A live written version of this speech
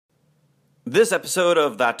This episode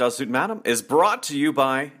of That Does Suit Madam is brought to you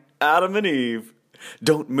by Adam and Eve.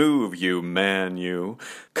 Don't move, you man, you.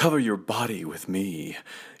 Cover your body with me.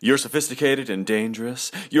 You're sophisticated and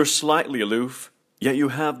dangerous. You're slightly aloof, yet you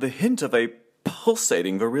have the hint of a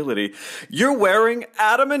pulsating virility. You're wearing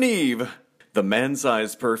Adam and Eve, the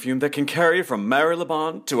man-sized perfume that can carry you from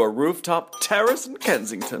Marylebone to a rooftop terrace in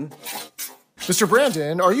Kensington. Mr.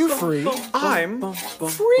 Brandon, are you free? I'm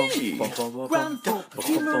free. Ground floor,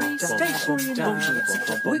 perfumery, stationery and motions,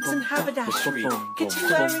 wigs and haberdashery, kitchen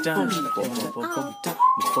wearing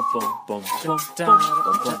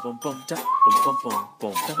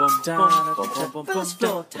First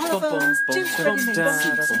floor, telephones, juice ready-made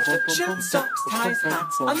suits, shirts, socks, ties,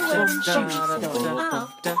 hats, underwear and shoes.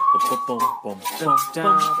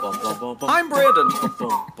 I'm Brandon.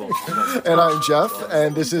 And I'm Jeff,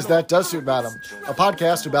 and this is That Does Suit Madam, a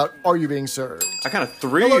podcast about Are You Being Served? I kind of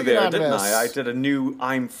threw Hello, you there, didn't Unanimous. I? I did a new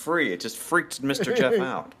I'm free. It just freaked Mr. Jeff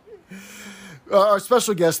out. Our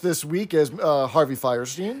special guest this week is Harvey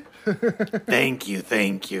Firestein. Thank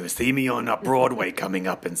you. See me on Broadway coming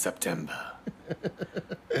up in September.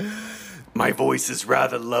 My voice is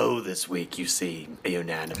rather low this week, you see,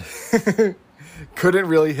 unanimous. Couldn't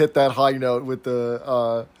really hit that high note with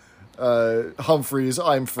the Humphreys,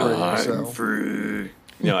 I'm free. I'm free.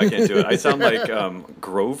 No, I can't do it. I sound like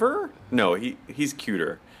Grover? No, he's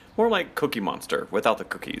cuter. More like Cookie Monster without the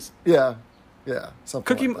cookies. Yeah,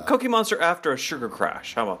 something like that. Cookie Monster after a sugar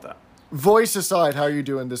crash. How about that? Voice aside, how are you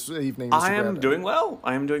doing this evening, Mr. I am Brandon? doing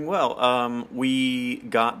well. We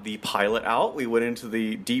got the pilot out. We went into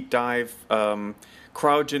the deep dive,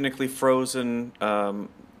 cryogenically frozen,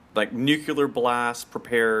 like nuclear blast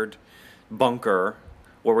prepared bunker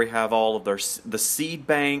where we have all of the seed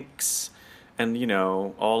banks and, you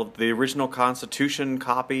know, all of the original Constitution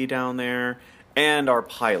copy down there and our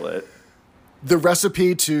pilot. The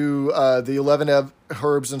recipe to the 11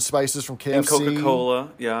 herbs and spices from KFC. And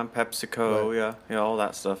Coca-Cola, and PepsiCo, Right. yeah, all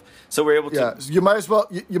that stuff. So we're able to... Yeah, you might as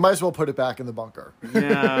well put it back in the bunker.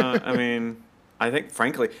 Yeah, I mean, I think,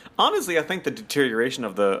 frankly, honestly, I think the deterioration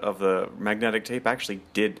of the magnetic tape actually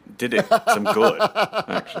did it some good,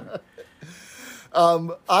 actually.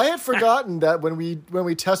 I had forgotten that when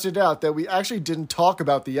we tested out that we actually didn't talk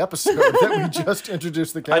about the episode, that we just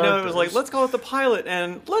introduced the I characters. know, it was like, let's call it the pilot,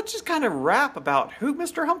 and let's just kind of rap about who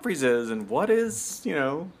Mr. Humphreys is and what is, you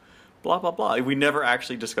know, blah, blah, blah. We never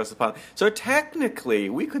actually discussed the pilot. So technically,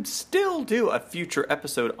 we could still do a future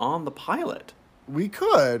episode on the pilot. We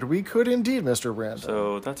could indeed, Mr. Brandon.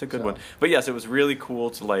 So that's a good one. But yes, it was really cool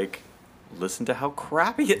to, like, listen to how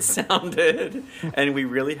crappy it sounded, and we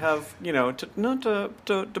really have, you know, not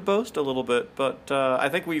to boast a little bit, but I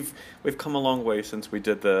think we've come a long way since we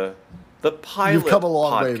did the pilot. You've come a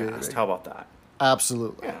long podcast. way, baby. How about that?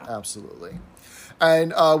 Absolutely, Yeah. absolutely.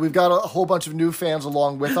 And we've got a whole bunch of new fans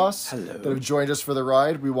along with us that have joined us for the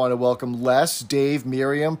ride. We want to welcome Les, Dave,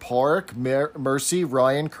 Miriam, Park, Mercy,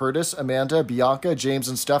 Ryan, Curtis, Amanda, Bianca, James,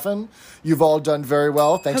 and Stefan. You've all done very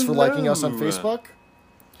well. Thanks for liking us on Facebook.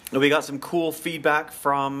 We got some cool feedback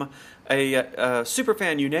from a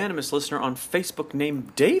superfan unanimous listener on Facebook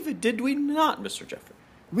named David. Did we not, Mr. Jeffrey?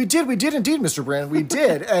 We did indeed, Mr. Brandon. We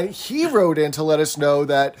did. And he wrote in to let us know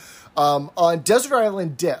that on Desert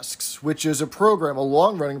Island Discs, which is a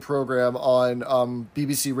long-running program on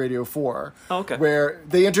BBC Radio 4, where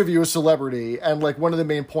they interview a celebrity, and like one of the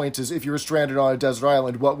main points is if you were stranded on a desert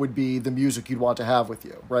island, what would be the music you'd want to have with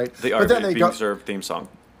you, right? The Are Being Served theme song.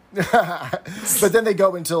 But then they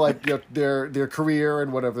go into like, you know, their career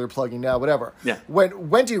and whatever they're plugging now, whatever. Yeah. When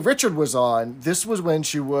Wendy Richard was on, this was when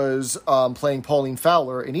she was playing Pauline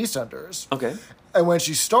Fowler in EastEnders. Okay. And when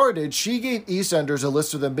she started, she gave EastEnders a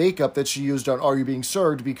list of the makeup that she used on Are You Being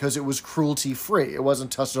Served because it was cruelty-free. It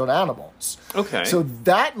wasn't tested on animals. Okay. So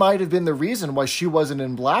that might have been the reason why she wasn't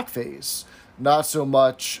in blackface. Not so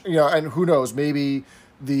much, you know, and who knows, maybe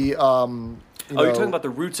the... you're talking about the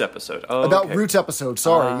Roots episode. Roots episode,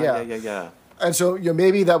 sorry, yeah. Yeah. And so, you know,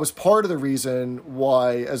 maybe that was part of the reason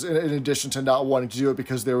why, as in addition to not wanting to do it,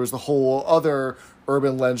 because there was the whole other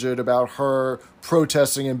urban legend about her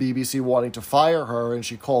protesting and BBC wanting to fire her, and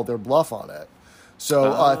she called their bluff on it.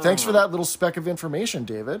 So thanks for that little speck of information,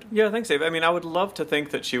 David. Yeah, thanks, Dave. I mean, I would love to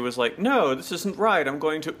think that she was like, no, this isn't right, I'm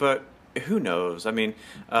going to... But who knows? I mean,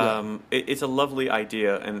 it's a lovely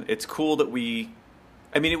idea, and it's cool that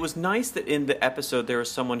I mean, it was nice that in the episode there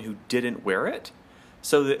was someone who didn't wear it,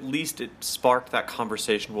 so that at least it sparked that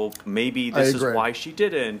conversation. Well, maybe this is why she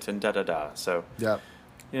didn't, and da-da-da. So,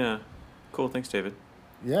 yeah. Cool, thanks, David.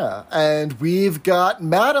 Yeah, and we've got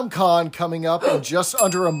Madam Con coming up in just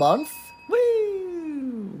under a month.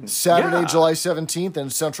 Woo! Saturday, Yeah. July 17th in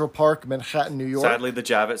Central Park, Manhattan, New York. Sadly, the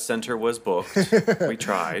Javits Center was booked. We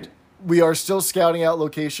tried. We are still scouting out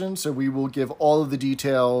locations, so we will give all of the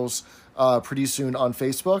details pretty soon on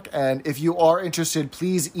Facebook. And if you are interested,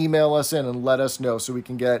 please email us in and let us know so we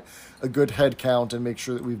can get a good head count and make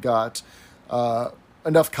sure that we've got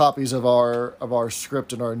enough copies of our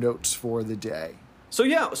script and our notes for the day. So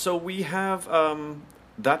yeah, so we have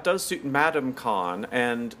That Does Suit Madam Con,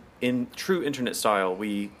 and in true internet style,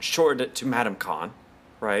 we shortened it to Madam Con,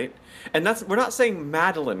 right? And we're not saying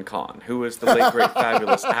Madeline Kahn, who was the late great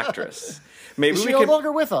fabulous actress. Maybe Is she we no can.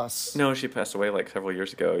 longer with us? No, she passed away like several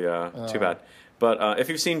years ago. Yeah, too bad. But if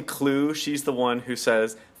you've seen Clue, she's the one who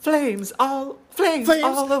says flames all over flames my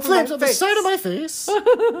on the face." side of my face.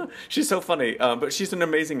 She's so funny. But she's an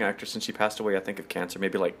amazing actress, and she passed away, I think, of cancer,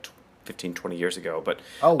 maybe like 15, 20 years ago. But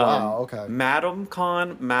Oh, wow, okay. Madam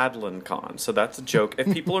Con, Madeline Con. So that's a joke.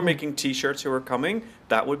 If people are making T-shirts who are coming,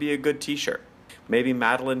 that would be a good T-shirt. Maybe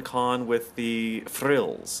Madeline Con with the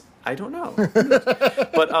frills. I don't know.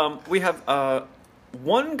 But we have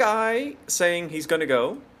one guy saying he's going to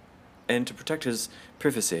go, and to protect his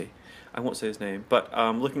privacy, I won't say his name, but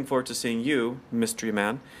I'm looking forward to seeing you, Mystery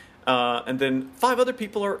Man. And then 5 other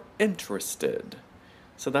people are interested.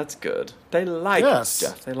 So that's good. They like us,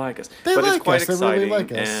 Jeff. They like us. They but like it's quite us. They exciting. really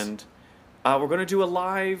like us. And we're going to do a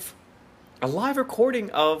live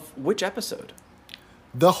recording of which episode?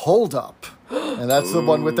 The Hold Up. And that's the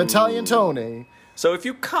one with Italian Tony. So if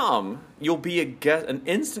you come, you'll be an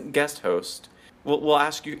instant guest host. We'll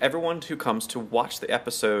ask you, everyone who comes, to watch the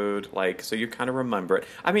episode, so you kind of remember it.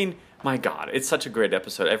 I mean, my God, it's such a great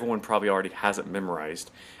episode. Everyone probably already has it memorized.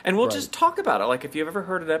 And we'll just talk about it. Like, if you've ever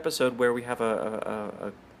heard an episode where we have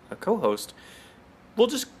a co-host, we'll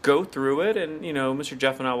just go through it, and, Mr.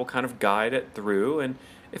 Jeff and I will kind of guide it through. And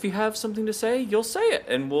if you have something to say, you'll say it.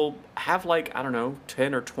 And we'll have,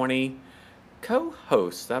 10 or 20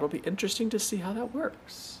 co-hosts. That'll be interesting to see how that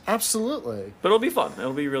works. Absolutely. But it'll be fun.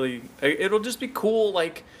 It'll just be cool,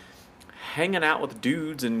 hanging out with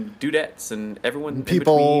dudes and dudettes and everyone in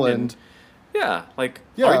People between. and yeah,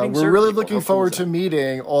 we're really looking forward to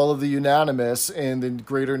meeting all of the Unanimous in the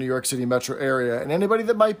greater New York City metro area, and anybody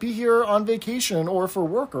that might be here on vacation or for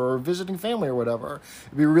work or visiting family or whatever.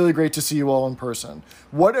 It'd be really great to see you all in person.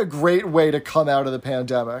 What a great way to come out of the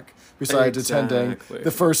pandemic, besides attending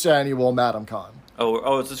the first annual Madam Con.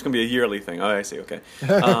 Oh, it's just going to be a yearly thing. Oh, I see, okay.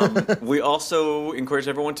 We also encourage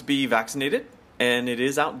everyone to be vaccinated, and it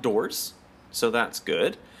is outdoors, so that's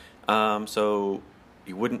good. So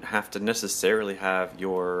you wouldn't have to necessarily have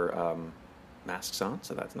your masks on,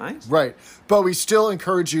 so that's nice. Right. But we still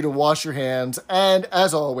encourage you to wash your hands, and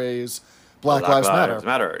as always, Black Lives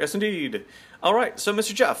Matter. Yes, indeed. All right, so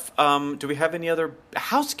Mr. Jeff, do we have any other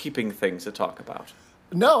housekeeping things to talk about?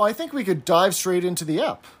 No, I think we could dive straight into the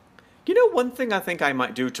app. One thing I think I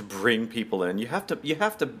might do to bring people in, you have to,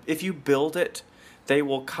 if you build it, they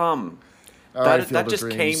will come. That just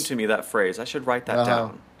came to me, that phrase. I should write that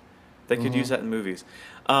down. They could use that in movies.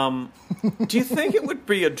 Do you think it would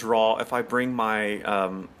be a draw if I bring my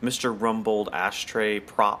Mr. Rumbold ashtray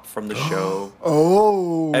prop from the show?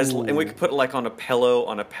 And we could put it on a pillow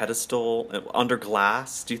on a pedestal under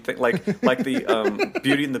glass? Do you think like the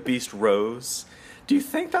Beauty and the Beast rose? Do you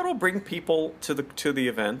think that'll bring people to the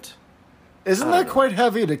event? Isn't that quite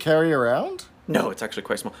heavy to carry around? No, it's actually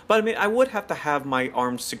quite small. But I mean, I would have to have my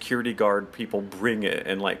armed security guard people bring it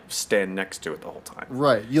and stand next to it the whole time.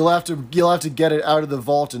 Right. You'll have to get it out of the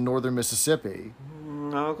vault in northern Mississippi.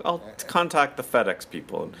 I'll contact the FedEx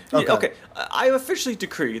people. Okay. I officially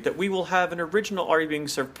decree that we will have an original Are You Being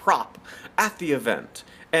Served prop at the event.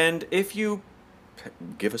 And if you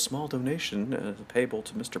give a small donation payable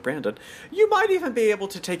to Mr. Brandon, you might even be able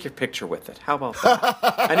to take your picture with it. How about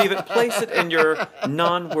that? And even place it in your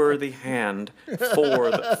non-worthy hand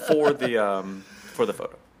for the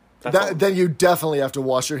photo. Then you definitely have to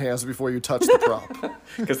wash your hands before you touch the prop.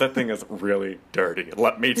 Because that thing is really dirty,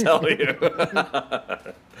 let me tell you.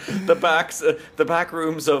 The back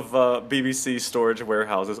rooms of BBC storage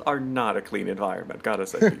warehouses are not a clean environment, gotta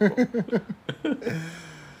say, people.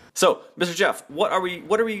 So, Mr. Jeff, what are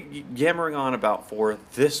we yammering on about for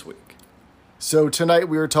this week? So tonight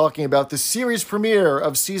we are talking about the series premiere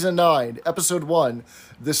of Season 9, Episode 1,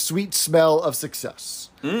 The Sweet Smell of Success.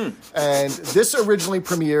 And this originally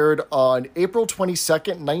premiered on April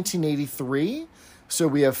 22nd, 1983. So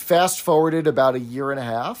we have fast-forwarded about a year and a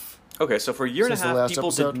half. Okay, so for a year and a half, people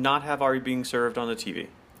episode. did not have Are You Being Served on the TV?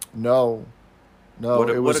 No. What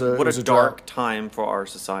a dark time for our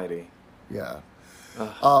society. Yeah.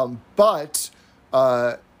 But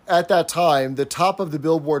at that time, the top of the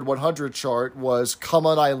Billboard 100 chart was Come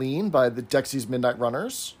On Eileen by the Dexys Midnight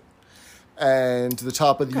Runners. And the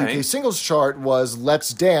top of the UK singles chart was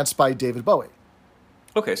Let's Dance by David Bowie.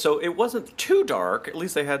 Okay, so it wasn't too dark. At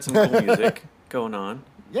least they had some cool music going on.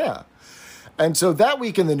 Yeah. And so that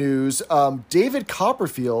week in the news, David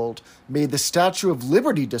Copperfield made the Statue of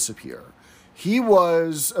Liberty disappear. He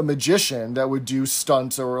was a magician that would do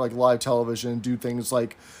stunts or like live television, do things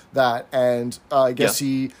like that. And I guess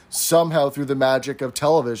he somehow, through the magic of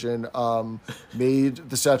television, made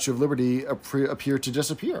the Statue of Liberty appear to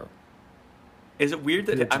disappear. Is it weird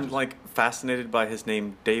that I'm like fascinated by his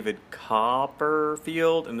name, David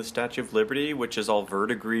Copperfield, and the Statue of Liberty, which is all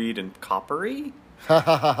verdigreed and coppery?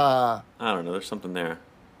 I don't know. There's something there.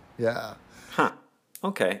 Yeah. Huh.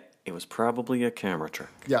 Okay. It was probably a camera trick.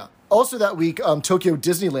 Yeah. Also that week, Tokyo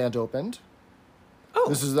Disneyland opened. Oh.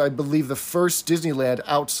 This is, I believe, the first Disneyland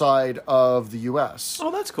outside of the U.S.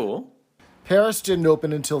 Oh, that's cool. Paris didn't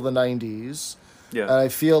open until the 90s. Yeah. And I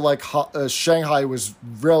feel like Shanghai was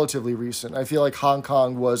relatively recent. I feel like Hong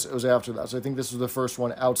Kong was after that. So I think this was the first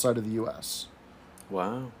one outside of the U.S.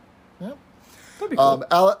 Wow. Yeah. That'd be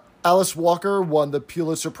cool. Alice Walker won the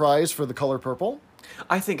Pulitzer Prize for The Color Purple.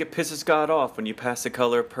 I think it pisses God off when you pass the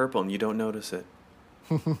color purple and you don't notice it.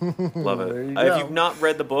 Love it. There you If go. you've not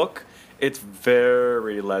read the book, it's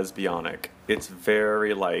very lesbianic. It's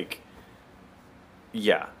very like,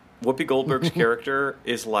 yeah. Whoopi Goldberg's character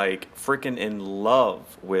is like freaking in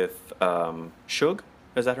love with Shug.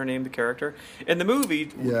 Is that her name, the character? In the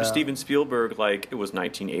movie, Yeah. Steven Spielberg, like, it was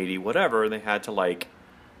 1980, whatever, and they had to, like,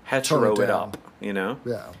 hetero Tone it it down. up, you know?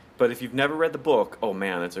 Yeah. But if you've never read the book, oh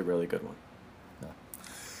man, it's a really good one.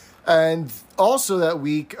 And also that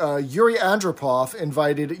week, Yuri Andropov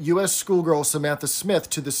invited U.S. schoolgirl Samantha Smith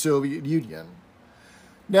to the Soviet Union.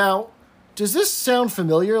 Now, does this sound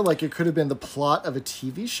familiar, like it could have been the plot of a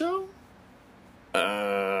TV show?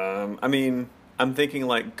 I mean, I'm thinking,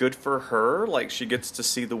 like, good for her, like, she gets to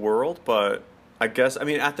see the world, but I guess, I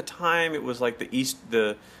mean, at the time, it was like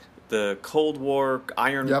the Cold War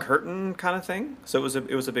Iron Curtain kind of thing, so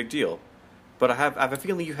it was a big deal. But I have a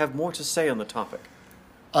feeling you have more to say on the topic.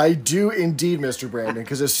 I do indeed, Mr. Brandon,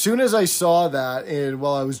 because as soon as I saw that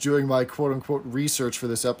while I was doing my quote-unquote research for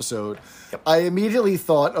this episode, I immediately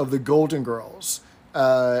thought of the Golden Girls,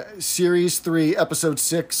 Series 3, Episode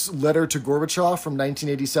 6, Letter to Gorbachev from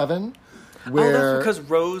 1987, where... Oh, that's because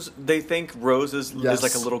Rose, they think Rose is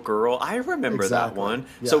like a little girl. I remember that one.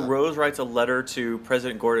 Yeah. So Rose writes a letter to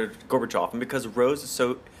President Gorbachev, and because Rose is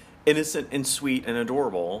so innocent and sweet and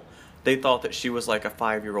adorable, they thought that she was like a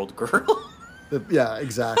 5-year-old girl. Yeah,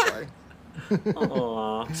 exactly.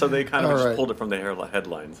 Aww. So they kind of just pulled it from the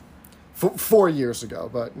headlines. 4 years ago,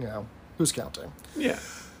 but, who's counting? Yeah.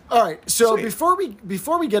 All right, so Sweet.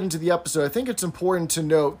 before we get into the episode, I think it's important to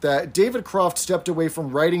note that David Croft stepped away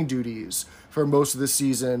from writing duties for most of the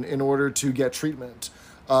season in order to get treatment,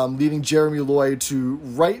 leaving Jeremy Lloyd to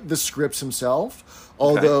write the scripts himself,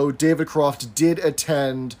 although David Croft did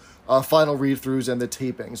attend final read-throughs and the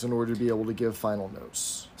tapings in order to be able to give final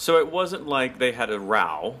notes. So it wasn't like they had a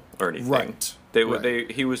row or anything. Right.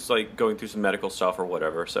 He was like going through some medical stuff or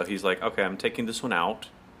whatever, so he's like, okay, I'm taking this one out.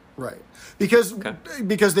 Right. Because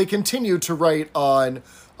they continued to write on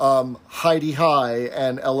Heidi High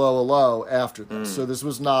and LO after this. So this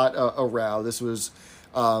was not a row. This was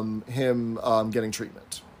him getting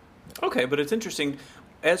treatment. Okay, but it's interesting.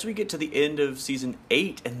 As we get to the end of season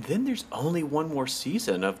 8, and then there's only one more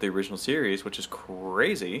season of the original series, which is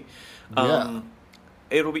crazy.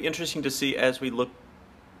 It'll be interesting to see as we look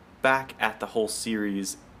back at the whole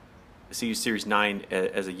series 9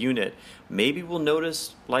 as a unit. Maybe we'll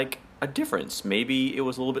notice like a difference. Maybe it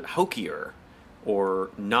was a little bit hokier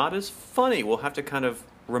or not as funny. We'll have to kind of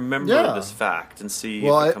remember this fact and see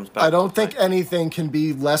if it comes back. I don't think anything can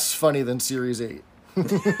be less funny than Series 8.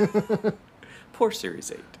 Poor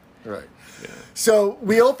Series 8. Right. Yeah. So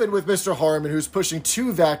we open with Mr. Harmon, who's pushing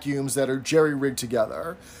 2 vacuums that are jerry-rigged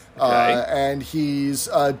together. And he's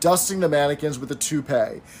dusting the mannequins with a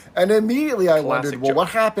toupee. And immediately I wondered, well, what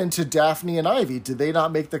happened to Daphne and Ivy? Did they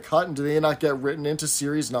not make the cut, and did they not get written into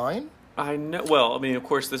Series 9? I know. Well, I mean, of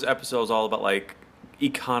course, this episode is all about, like,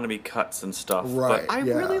 economy cuts and stuff. Right, but I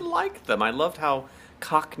really liked them. I loved how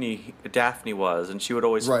cockney Daphne was, and she would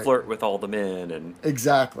always flirt with all the men. And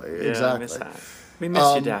Exactly. I miss that. We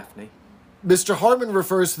miss you, Daphne. Mr. Harmon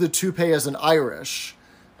refers to the toupee as an Irish.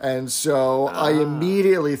 And so I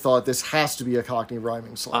immediately thought this has to be a Cockney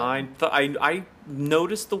rhyming slang. I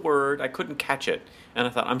noticed the word. I couldn't catch it. And I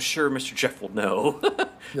thought, I'm sure Mr. Jeff will know.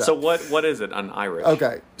 So what is it on Irish?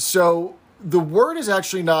 Okay, so the word is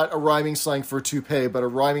actually not a rhyming slang for toupee, but a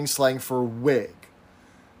rhyming slang for wig.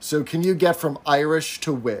 So can you get from Irish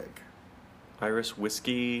to wig? Irish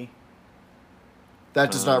whiskey.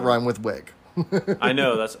 That does not rhyme with wig. I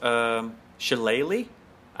know, that's, shillelagh?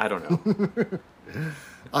 I don't know.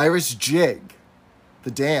 Irish jig.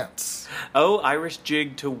 The dance. Oh, Irish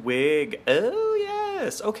jig to wig. Oh,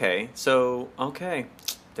 yes. Okay. So, okay.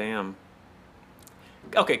 Damn.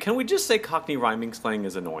 Okay, can we just say Cockney rhyming slang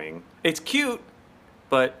is annoying? It's cute,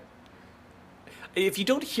 but if you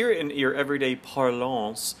don't hear it in your everyday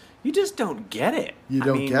parlance, you just don't get it. You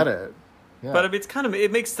don't get it. Yeah. But I mean, it's kind of,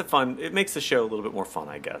 it makes the show a little bit more fun,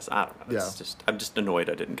 I guess. I don't know. It's Yeah. just, I'm just annoyed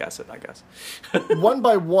I didn't guess it, I guess. One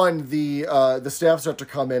by one, the staff start to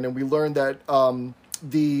come in, and we learn that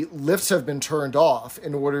the lifts have been turned off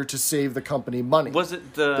in order to save the company money. Was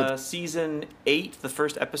it the season 8, the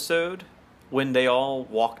first episode, when they all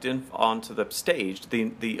walked in onto the stage?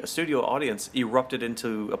 The studio audience erupted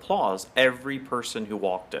into applause. Every person who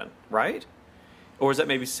walked in, right? Or was that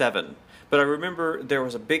maybe 7? But I remember there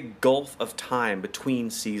was a big gulf of time between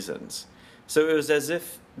seasons, so it was as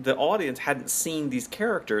if the audience hadn't seen these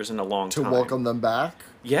characters in a long time. To welcome them back?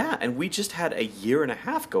 Yeah, and we just had a year and a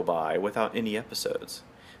half go by without any episodes.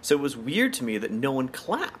 So it was weird to me that no one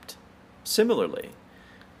clapped similarly.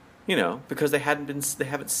 You know, because they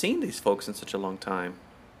haven't seen these folks in such a long time.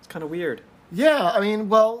 It's kind of weird. Yeah, I mean,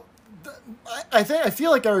 well, I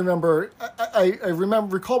feel like I remember. I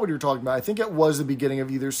recall what you were talking about. I think it was the beginning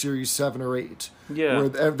of either series 7 or 8. Yeah,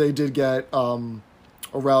 where they did get a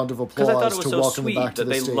round of because I thought applause it was to so welcome them sweet back to that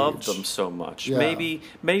the they stage. loved them so much. Yeah.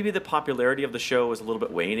 Maybe the popularity of the show was a little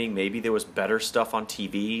bit waning. Maybe there was better stuff on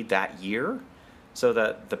TV that year, so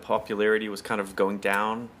that the popularity was kind of going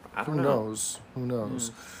down. I don't know. Who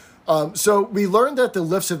knows? So we learned that the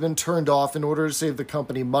lifts have been turned off in order to save the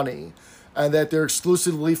company money, and that they're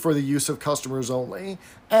exclusively for the use of customers only,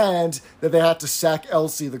 and that they had to sack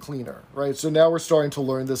Elsie the cleaner, right? So now we're starting to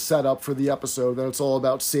learn the setup for the episode, that it's all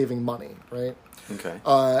about saving money, right? Okay.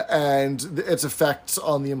 And its effects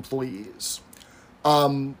on the employees.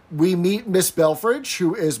 We meet Miss Belfridge,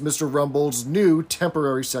 who is Mr. Rumble's new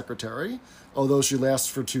temporary secretary, although she lasts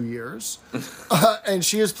for 2 years. And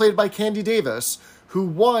she is played by Candy Davis, who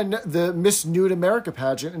won the Miss Nude America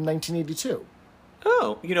pageant in 1982.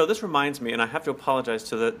 Oh, this reminds me, and I have to apologize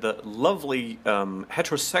to the lovely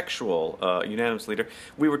heterosexual unanimous leader.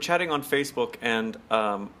 We were chatting on Facebook, and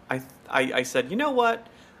I said, you know what?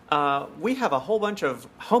 We have a whole bunch of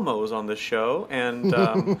homos on this show, and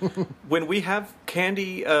when we have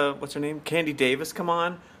Candy, what's her name? Candy Davis come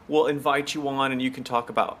on, we'll invite you on, and you can talk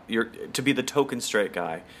about to be the token straight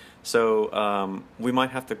guy. So we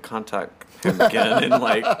might have to contact him again and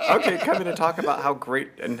okay, come in and talk about how great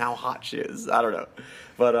and how hot she is. I don't know.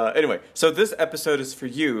 But anyway, so this episode is for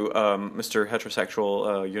you, Mr.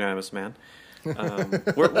 Heterosexual Unanimous Man.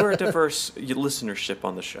 We're a diverse listenership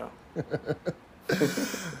on the show.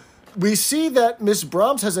 We see that Miss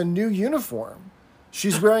Brahms has a new uniform.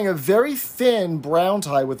 She's wearing a very thin brown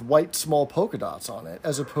tie with white small polka dots on it,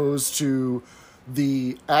 as opposed to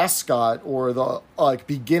the ascot or the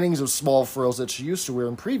beginnings of small frills that she used to wear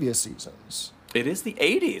in previous seasons. It is the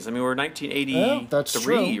 80s. I mean, we're 1983, yeah, that's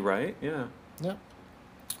true. Right? Yeah. Yeah.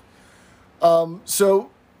 So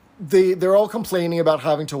they're all complaining about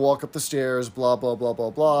having to walk up the stairs, blah, blah, blah, blah,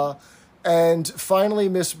 blah. And finally,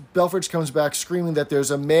 Miss Belfridge comes back screaming that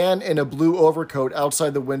there's a man in a blue overcoat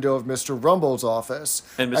outside the window of Mr. Rumble's office.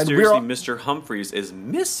 And mysteriously, Mr. Humphreys is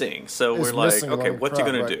missing. So we're like, okay, what's he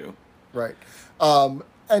going to do? Right.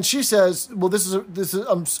 And she says, well, this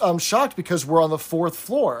is I'm shocked because we're on the 4th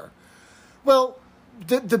floor. Well,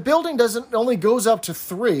 the building only goes up to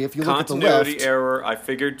 3 if you look at the left. Continuity error. I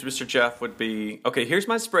figured Mr. Jeff would be... Okay, here's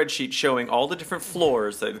my spreadsheet showing all the different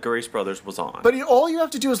floors that the Grace Brothers was on. But all you have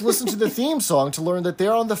to do is listen to the theme song to learn that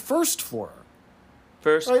they're on the 1st floor.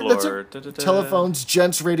 First floor. Telephones,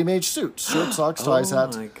 gents, ready-made suits, shirt, socks, ties,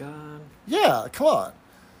 hats. Oh, my God. Yeah, come on.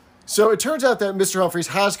 So it turns out that Mr. Humphreys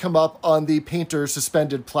has come up on the painter's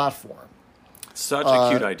suspended platform. Such a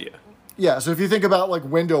cute idea. Yeah, so if you think about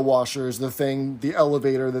window washers, the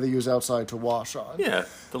elevator that they use outside to wash on. Yeah,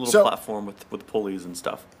 the little platform with pulleys and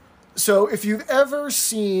stuff. So if you've ever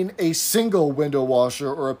seen a single window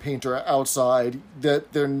washer or a painter outside,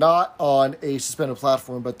 that they're not on a suspended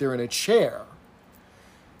platform, but they're in a chair.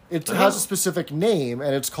 It has a specific name,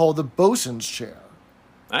 and it's called the bosun's chair.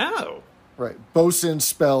 Oh. Right, bosun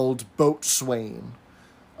spelled boatswain,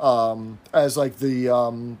 as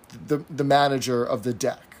the manager of the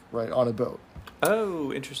deck, right, on a boat.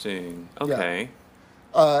 Oh, interesting. Okay.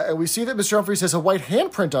 And we see that Mr. Humphries has a white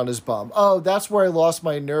handprint on his bum. Oh, that's where I lost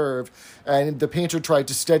my nerve, and the painter tried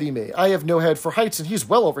to steady me. I have no head for heights, and he's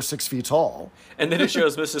well over 6 feet tall. And then it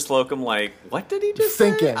shows Mrs. Slocum like, what did he just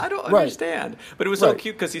Thinking. say? I don't Right. understand. But it was so Right.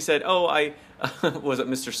 cute because he said, was it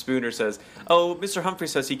Mr. Spooner says, oh, Mr. Humphrey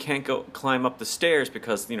says he can't go climb up the stairs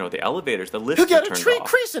because, the elevators, the lifts He'll get are a turned off.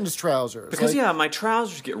 crease in his trousers. Because, Like, my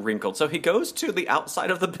trousers get wrinkled. So he goes to the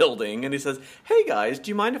outside of the building and he says, hey, guys, do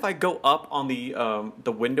you mind if I go up on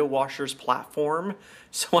the window washer's platform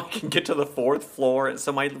so I can get to the 4th floor and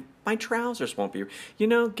so my trousers won't be...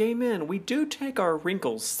 gay men, we do take our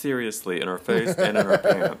wrinkles seriously in our face and in our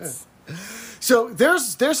pants. So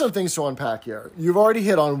there's some things to unpack here. You've already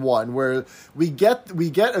hit on one where we get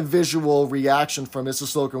a visual reaction from Mrs.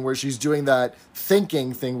 Slocum where she's doing that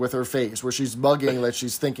thinking thing with her face, where she's mugging that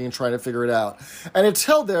she's thinking and trying to figure it out, and it's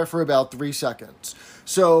held there for about 3 seconds.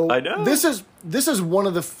 So I know. this is one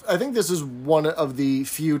of the I think this is one of the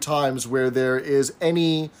few times where there is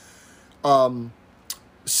any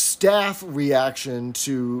staff reaction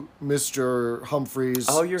to Mr. Humphrey's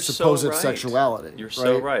supposed so right. sexuality. You're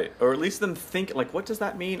so right. Or at least them think, like, what does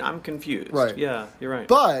that mean? I'm confused. Right. Yeah, you're right.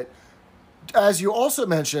 But, as you also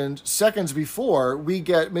mentioned, seconds before, we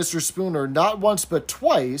get Mr. Spooner not once but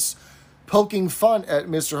twice poking fun at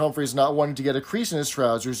Mr. Humphries not wanting to get a crease in his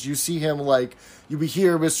trousers. You see him, you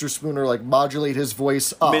hear Mr. Spooner, modulate his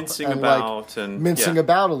voice up. Mincing about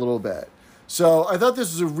a little bit. So I thought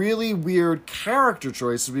this was a really weird character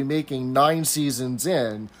choice to be making 9 seasons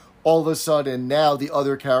in. All of a sudden, now the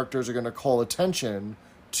other characters are going to call attention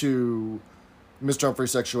to Mr.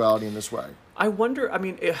 Humphrey's sexuality in this way. I wonder,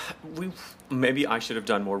 maybe I should have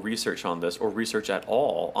done more research on this, or research at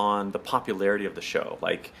all, on the popularity of the show.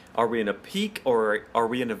 Like, are we in a peak or are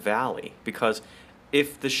we in a valley? Because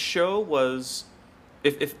if the show was...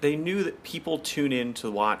 If they knew that people tune in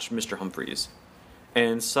to watch Mr. Humphries,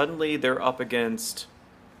 and suddenly they're up against,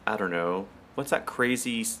 I don't know, what's that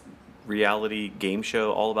crazy reality game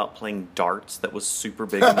show all about playing darts that was super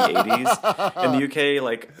big in the 80s in the UK?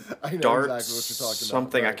 I know Darts, exactly what you're talking about.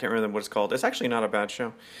 something, Right. I can't remember what it's called. It's actually not a bad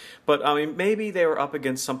show. But, maybe they were up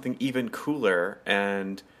against something even cooler,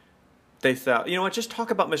 and they thought, just talk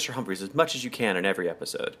about Mr. Humphries as much as you can in every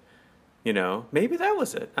episode. Maybe that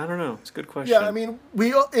was it. I don't know. It's a good question. Yeah,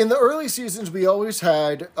 we in the early seasons, we always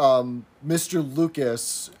had Mr.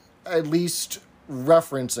 Lucas at least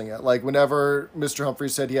referencing it. Like, whenever Mr. Humphrey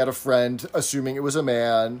said he had a friend, assuming it was a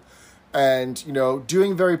man, and,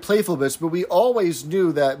 doing very playful bits, but we always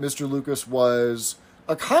knew that Mr. Lucas was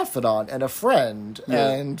a confidant and a friend,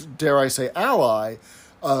 and, dare I say, ally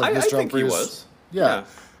of I Mr. think Humphreys. he was. Yeah.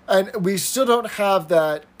 And we still don't have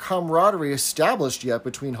that camaraderie established yet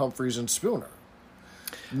between Humphreys and Spooner.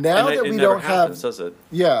 Now that we don't have, does it?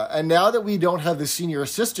 yeah, and now that we don't have the senior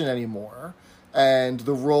assistant anymore, and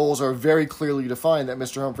the roles are very clearly defined that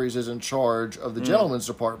Mr. Humphreys is in charge of the gentleman's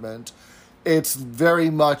department, it's very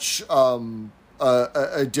much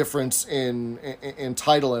a difference in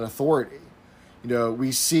title and authority.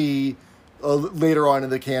 We see later on in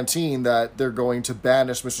the canteen that they're going to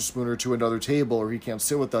banish Mr. Spooner to another table, or he can't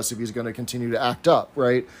sit with us if he's going to continue to act up,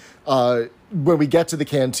 right? When we get to the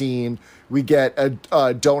canteen, we get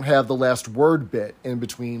a don't have the last word bit in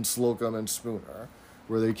between Slocum and Spooner,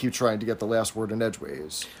 where they keep trying to get the last word in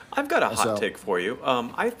edgeways. I've got a hot take for you.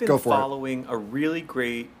 I've been following a really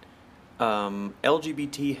great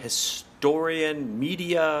LGBT historian,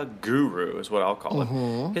 media guru is what I'll call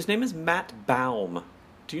him. His name is Matt Baum.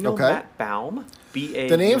 Do you know Matt Baum? B-A-U-M-E.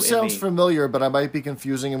 The name sounds familiar, but I might be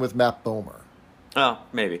confusing him with Matt Bomer. Oh,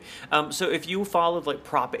 maybe. So if you followed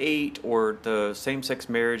Prop 8 or the same-sex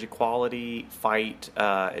marriage equality fight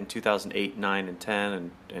in 2008, 9, and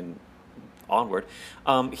 10 and onward,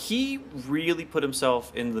 he really put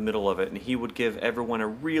himself in the middle of it, and he would give everyone a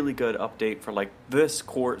really good update for this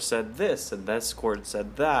court said this and this court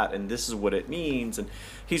said that and this is what it means, and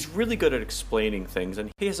he's really good at explaining things,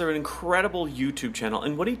 and he has an incredible YouTube channel,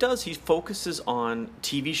 and what he does, he focuses on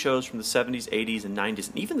TV shows from the 70s, 80s, and 90s,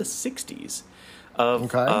 and even the 60s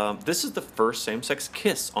of, this is the first same-sex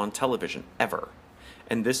kiss on television ever,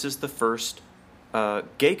 and this is the first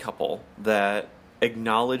gay couple that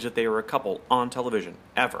acknowledge that they were a couple on television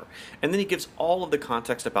ever, and then he gives all of the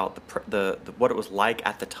context about the what it was like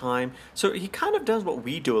at the time. So he kind of does what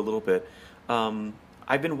we do a little bit.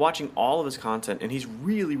 I've been watching all of his content, and he's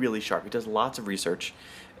really, really sharp. He does lots of research,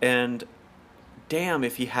 and damn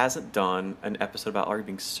if he hasn't done an episode about Are You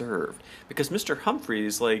Being Served, because Mr.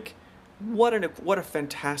 Humphries, what a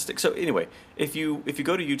fantastic. So anyway, if you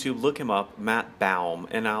go to YouTube, look him up, Matt Baum,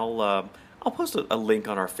 and I'll I'll post a link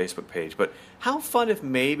on our Facebook page. But how fun if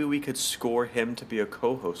maybe we could score him to be a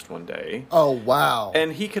co-host one day. Oh, wow.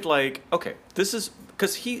 And he could okay, this is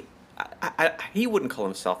because he wouldn't call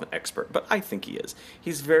himself an expert, but I think he is.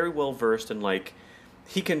 He's very well versed in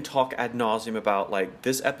he can talk ad nauseum about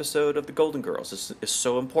this episode of the Golden Girls is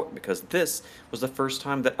so important because this was the first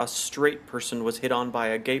time that a straight person was hit on by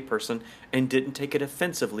a gay person and didn't take it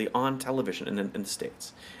offensively on television in the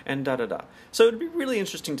States, and So it'd be really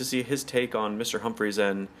interesting to see his take on Mr. Humphries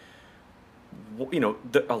and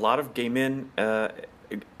a lot of gay men,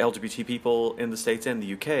 LGBT people in the States and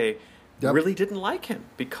the UK really didn't like him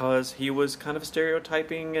because he was kind of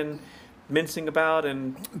stereotyping and mincing about,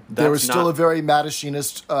 and there was still a very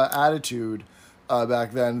Mattachinist attitude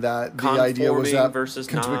back then that the idea was that versus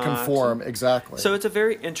to conform exactly. So it's a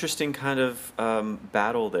very interesting kind of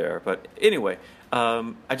battle there. But anyway,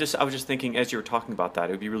 I was just thinking as you were talking about that,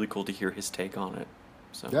 it would be really cool to hear his take on it.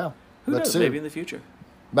 So yeah, who knows? See. Maybe in the future.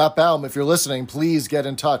 Matt Baum, if you're listening, please get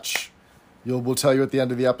in touch. We'll tell you at the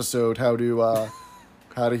end of the episode how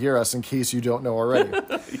to hear us in case you don't know already.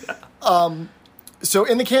 Yeah. So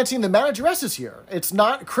in the canteen, the manageress is here. It's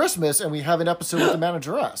not Christmas, and we have an episode with the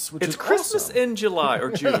manageress, which is Christmas awesome. in July,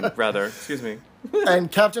 or June, rather. Excuse me.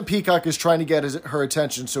 And Captain Peacock is trying to get her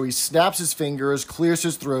attention, so he snaps his fingers, clears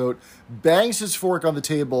his throat, bangs his fork on the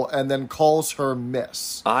table, and then calls her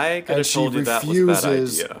Miss. I could have told you that was a bad idea. And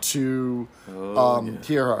she refuses to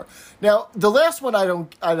hear her. Now, the last one I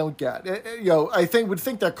don't get. I would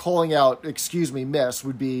think that calling out, "Excuse me, Miss,"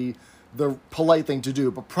 would be the polite thing to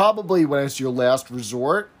do, but probably when it's your last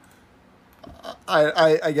resort,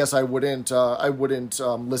 I guess I wouldn't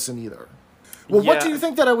listen either. Well, what do you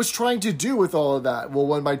think that I was trying to do with all of that? Well,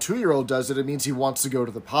 when my 2-year-old does it, it means he wants to go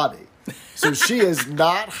to the potty. So she is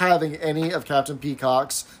not having any of Captain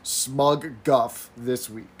Peacock's smug guff this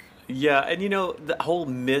week. Yeah, and the whole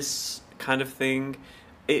Miss kind of thing,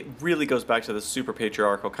 it really goes back to the super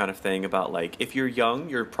patriarchal kind of thing about if you're young,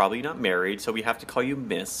 you're probably not married, so we have to call you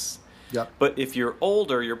Miss. Yep. But if you're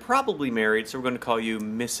older, you're probably married, so we're going to call you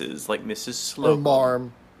Mrs., like Mrs. Slocum. Or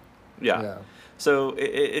Marm. Yeah. So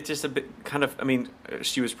it's just a bit kind of,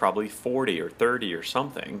 she was probably 40 or 30 or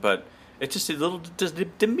something, but it's just a little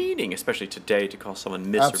demeaning, especially today, to call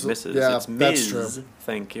someone Miss or Mrs. Yeah, it's Ms. that's true.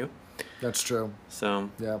 Thank you. That's true. So,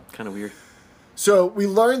 kind of weird. So we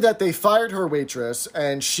learned that they fired her waitress,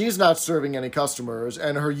 and she's not serving any customers,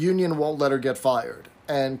 and her union won't let her get fired.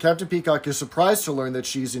 And Captain Peacock is surprised to learn that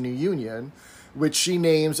she's in a union, which she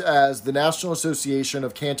names as the National Association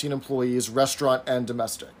of Canteen Employees, Restaurant and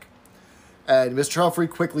Domestic. And Mr. Humphrey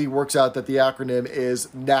quickly works out that the acronym is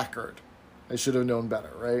KNACKERD. I should have known better,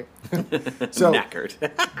 right? So knackered.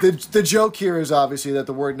 the joke here is obviously that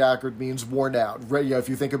the word knackered means worn out. If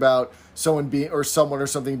you think about someone or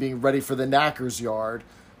something being ready for the knacker's yard,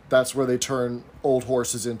 that's where they turn old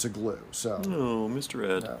horses into glue. So, oh, Mr.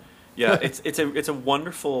 Ed. Yeah, it's a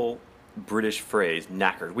wonderful British phrase,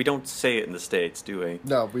 knackered. We don't say it in the States, do we?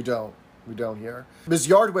 No, we don't. We don't here. Ms.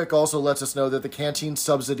 Yardwick also lets us know that the canteen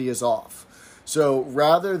subsidy is off. So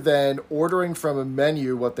rather than ordering from a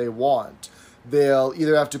menu what they want, they'll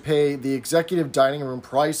either have to pay the executive dining room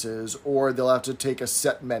prices or they'll have to take a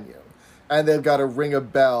set menu. And they've got to ring a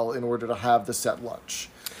bell in order to have the set lunch.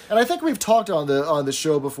 And I think we've talked on the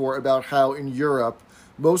show before about how in Europe,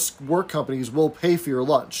 most work companies will pay for your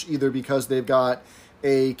lunch, either because they've got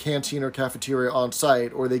a canteen or cafeteria on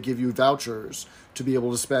site, or they give you vouchers to be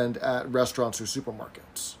able to spend at restaurants or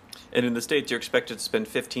supermarkets. And in the States, you're expected to spend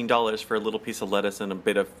 $15 for a little piece of lettuce and a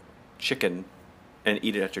bit of chicken and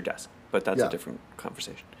eat it at your desk. But that's a different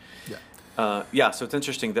conversation. Yeah. So it's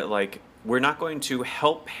interesting that, we're not going to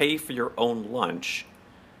help pay for your own lunch,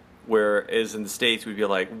 whereas in the States, we'd be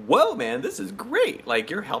like, whoa, man, this is great.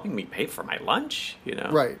 You're helping me pay for my lunch,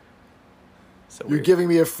 Right. So you're giving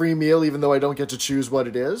me a free meal even though I don't get to choose what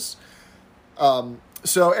it is.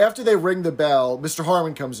 So after they ring the bell, Mr.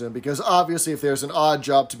 Harmon comes in because obviously if there's an odd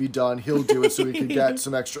job to be done, he'll do it so he can get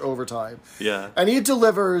some extra overtime. Yeah. And he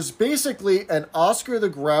delivers basically an Oscar the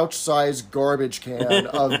Grouch-sized garbage can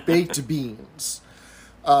of baked beans.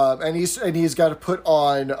 And he's got to put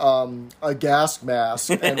on a gas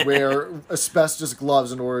mask and wear asbestos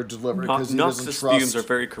gloves in order to deliver because he doesn't trust. Fumes are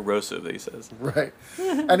very corrosive, he says. Right,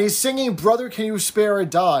 and he's singing "Brother, Can You Spare a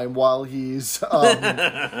Dime" while he's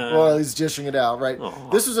dishing it out. Right,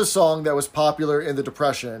 Aww. This is a song that was popular in the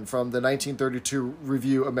Depression from the 1932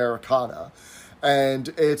 review Americana, and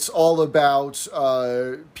it's all about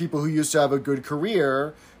people who used to have a good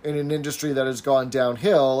career in an industry that has gone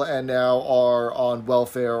downhill and now are on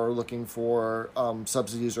welfare or looking for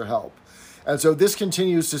subsidies or help. And so this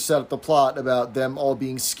continues to set up the plot about them all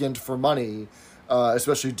being skinned for money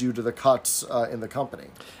especially due to the cuts in the company.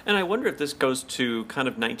 And I wonder if this goes to kind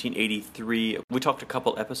of 1983. We talked a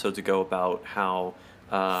couple episodes ago about how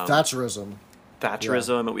Thatcherism.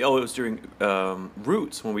 Thatcherism. And it was during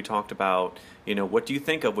Roots when we talked about, what do you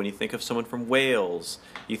think of when you think of someone from Wales?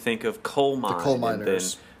 You think of coal mine. The coal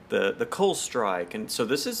miners. And then the coal strike. And so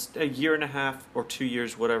this is a year and a half or 2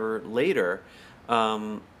 years, whatever, later.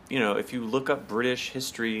 If you look up British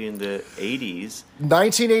history in the 80s.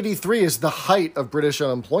 1983 is the height of British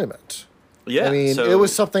unemployment. Yeah. I mean, it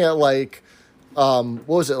was something at like, what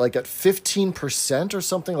was it, like at 15% or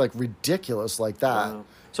something like ridiculous like that. Wow.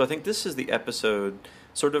 So I think this is the episode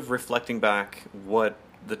sort of reflecting back what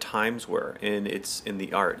the times were in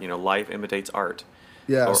the art. Life imitates art.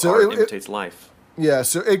 Yeah. Or so art imitates life. Yeah,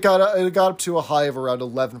 so it got up to a high of around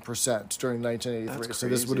 11% during 1983. That's so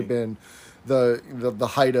this would have crazy. been the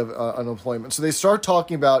height of unemployment. So they start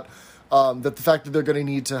talking about that the fact that they're going to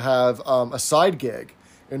need to have a side gig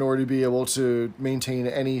in order to be able to maintain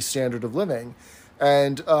any standard of living,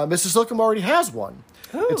 and Mr. Slocum already has one.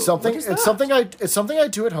 Oh, it's something. what is It's that? something I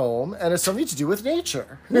do at home, and it's something to do with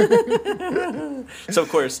nature. So of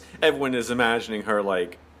course everyone is imagining her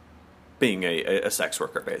like being a sex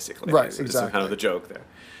worker, basically. Right, So exactly. kind of the joke there.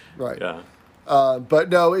 Right. Yeah. But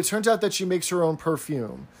no, it turns out that she makes her own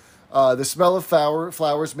perfume. The smell of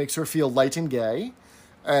flowers makes her feel light and gay.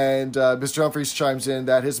 And Mr. Humphries chimes in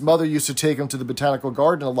that his mother used to take him to the botanical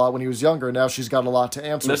garden a lot when he was younger. Now she's got a lot to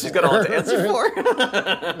answer No, for. she's got a lot to answer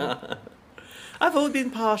for. I've always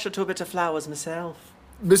been partial to a bit of flowers myself.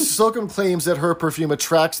 Mrs. Slocum claims that her perfume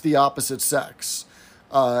attracts the opposite sex.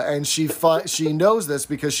 And she knows this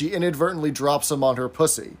because she inadvertently drops them on her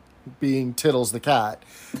pussy, being Tittles the cat.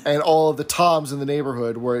 And all of the Toms in the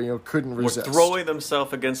neighborhood couldn't Were resist. throwing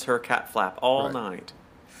themselves against her cat flap all night.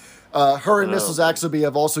 Her and Mrs. Axelby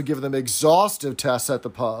have also given them exhaustive tests at the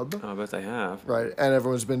pub. I bet they have. Right, and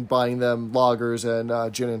everyone's been buying them lagers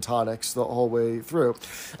and gin and tonics the whole way through.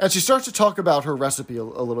 And she starts to talk about her recipe a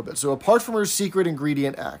little bit. So apart from her secret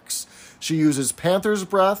ingredient X, she uses panther's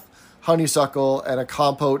breath, honeysuckle, and a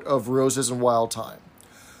compote of roses and wild thyme.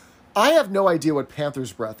 I have no idea what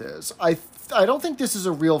panther's breath is. I don't think this is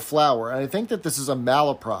a real flower, and I think that this is a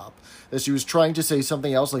malaprop, that she was trying to say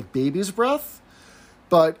something else like baby's breath.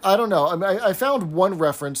 But I don't know. I mean, I found one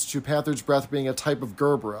reference to panther's breath being a type of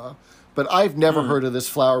gerbera, but I've never heard of this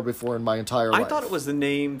flower before in my entire life. I thought it was the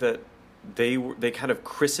name that they kind of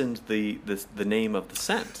christened the name of the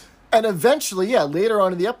scent. And eventually, later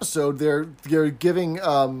on in the episode, they're giving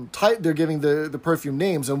the perfume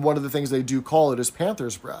names, and one of the things they do call it is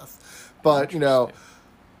panther's breath. But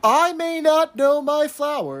I may not know my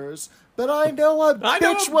flowers, but I know a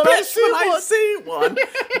bitch when I see one.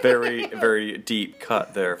 Very, very deep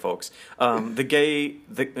cut there, folks. The gay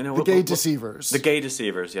deceivers. The gay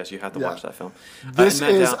deceivers. Yes, you have to watch that film. This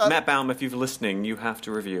is Matt Baum. If you're listening, you have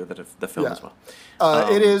to review the film as well.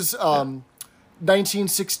 It is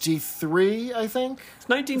 1963, I think. It's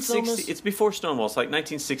 1960. It's before Stonewall. It's like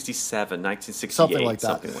 1967, 1968,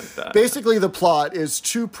 something like that. Basically, the plot is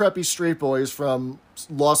two preppy straight boys from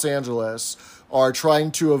Los Angeles are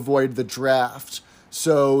trying to avoid the draft,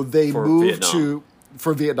 so they move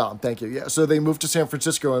for Vietnam. Thank you. Yeah, so they move to San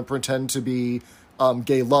Francisco and pretend to be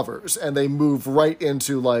gay lovers, and they move right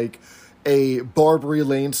into like a Barbary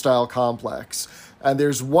Lane style complex. And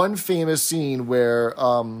there's one famous scene where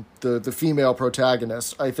the female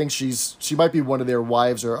protagonist, I think she might be one of their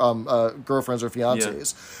wives or girlfriends or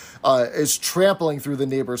fiancés, is trampling through the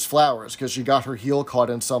neighbor's flowers because she got her heel caught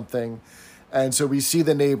in something. And so we see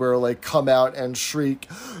the neighbor like come out and shriek,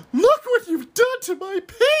 "Look what you've done to my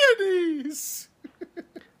peonies!"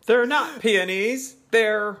 They're not peonies.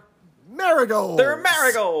 They're marigolds. They're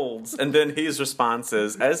marigolds. And then his response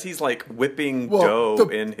is, as he's like whipping dough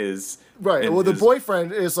in his... Right. Well, the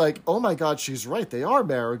boyfriend is like, "Oh my God, she's right. They are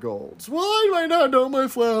marigolds. Why do I not know my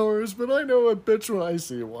flowers? But I know a bitch when I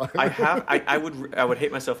see one." I would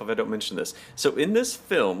hate myself if I don't mention this. So in this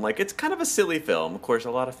film, like it's kind of a silly film. Of course,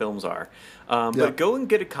 a lot of films are. But go and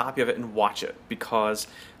get a copy of it and watch it because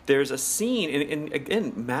there's a scene. And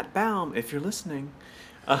again, Matt Baum, if you're listening.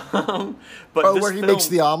 Where he makes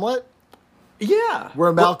the omelet. Yeah.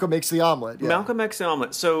 Where Malcolm makes the omelet. Yeah. Malcolm makes the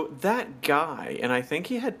omelet. So that guy, and I think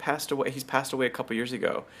he had passed away. He's passed away a couple years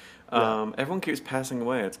ago. Everyone keeps passing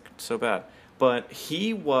away. It's so bad. But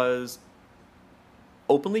he was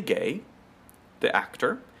openly gay, the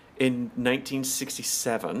actor, in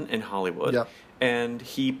 1967 in Hollywood. Yep. And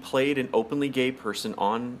he played an openly gay person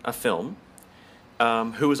on a film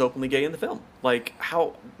who was openly gay in the film. Like,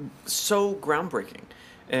 how so groundbreaking.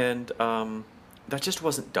 And... that just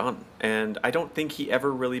wasn't done. And I don't think he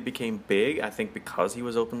ever really became big. I think because he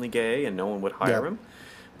was openly gay and no one would hire him.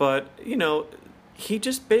 But, you know, he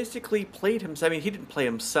just basically played himself. I mean, he didn't play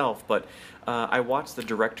himself, but I watched the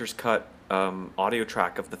director's cut audio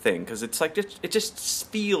track of the thing because it's like it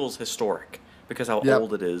just feels historic because how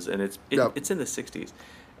old it is, and it's in the 60s.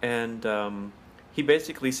 And he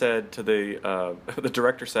basically said to the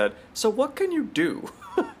director said, "So what can you do?"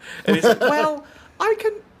 And he said, "Well, I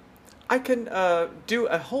can do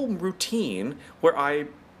a whole routine where I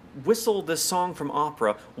whistle this song from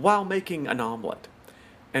opera while making an omelet."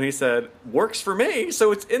 And he said, "Works for me."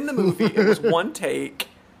 So it's in the movie. It was one take.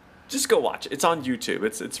 Just go watch it. It's on YouTube.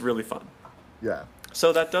 It's really fun. Yeah.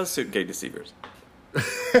 So that does suit gay deceivers.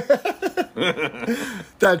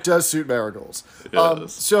 That does suit Marigolds. They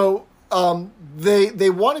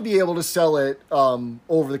want to be able to sell it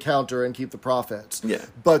over the counter and keep the profits. Yeah.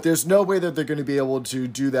 But there's no way that they're going to be able to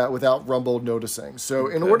do that without Rumble noticing. So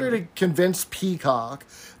in order to convince Peacock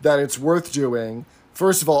that it's worth doing,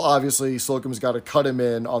 first of all, obviously, Slocum's got to cut him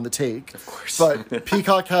in on the take. Of course. But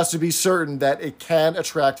Peacock has to be certain that it can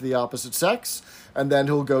attract the opposite sex, and then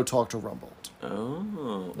he'll go talk to Rumble.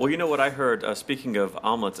 Oh. Well, you know what I heard, speaking of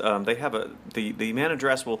omelets, they have the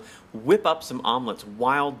manageress will whip up some omelets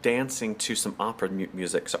while dancing to some opera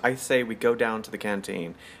music. So I say we go down to the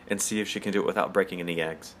canteen and see if she can do it without breaking any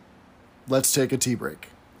eggs. Let's take a tea break.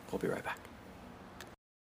 We'll be right back.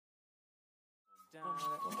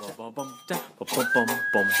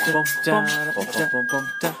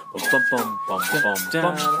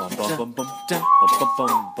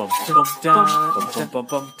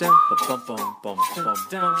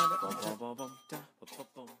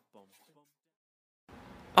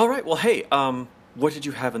 All right, well, hey, what did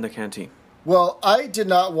you have in the canteen? Well, I did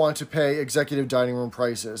not want to pay executive dining room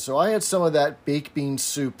prices, so I had some of that baked bean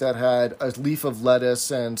soup that had a leaf of lettuce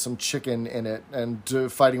and some chicken in it, and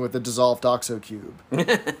fighting with a dissolved OXO cube.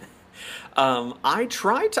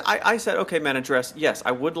 I said, okay, manageress, yes,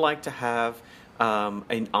 I would like to have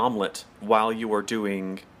an omelet while you are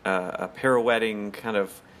doing a pirouetting kind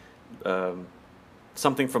of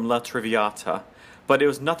something from La Traviata. But it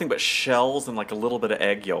was nothing but shells and like a little bit of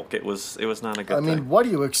egg yolk. It was not a good thing. I mean, what do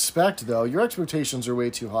you expect, though? Your expectations are way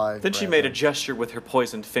too high. Then she made a gesture with her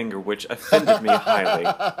poisoned finger, which offended me highly.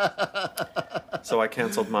 So I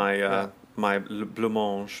canceled my my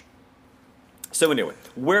blancmange. So anyway,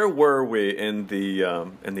 where were we in the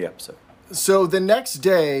episode? So the next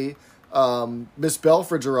day, Miss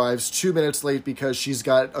Belfridge arrives 2 minutes late because she's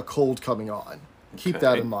got a cold coming on. Keep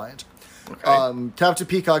that in mind. Okay. Captain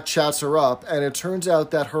Peacock chats her up, and it turns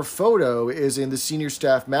out that her photo is in the Senior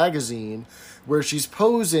Staff magazine, where she's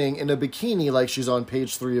posing in a bikini like she's on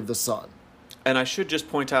page 3 of The Sun. And I should just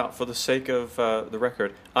point out, for the sake of the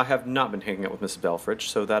record, I have not been hanging out with Miss Belfridge,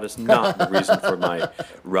 so that is not the reason for my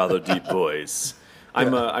rather deep voice.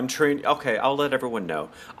 I'm trained. Okay, I'll let everyone know.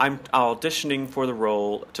 I'm auditioning for the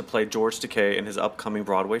role to play George Takei in his upcoming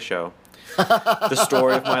Broadway show. The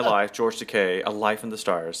story of my life, George Takei, A Life in the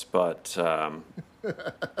Stars. But I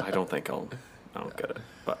don't think I'll get it.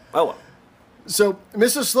 But oh well. So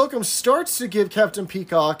Mrs. Slocum starts to give Captain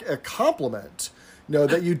Peacock a compliment. You know,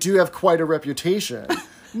 that you do have quite a reputation.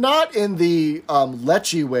 Not in the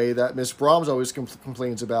lechy way that Miss Brahms always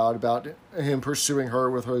complains about him pursuing her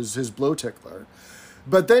with his blow tickler.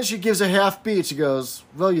 But then she gives a half beat. She goes,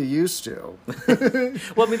 "Well, you used to."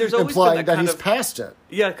 Well, I mean, there's always implying been that he's past it.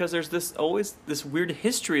 Yeah, because there's always this weird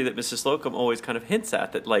history that Mrs. Slocum always kind of hints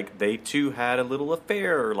at, that like they two had a little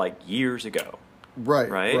affair like years ago.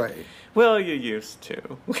 Right. Well, you used to,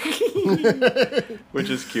 which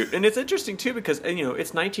is cute, and it's interesting too because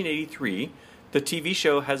it's 1983. The TV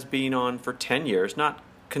show has been on for 10 years, not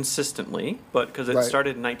consistently, but because it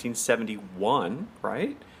started in 1971,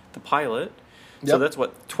 right? The pilot. So that's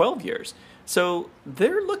 12 years. So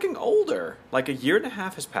they're looking older. Like a year and a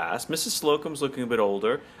half has passed. Mrs. Slocum's looking a bit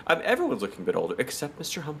older. Everyone's looking a bit older, except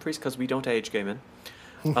Mr. Humphreys, because we don't age gay men.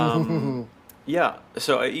 Yeah.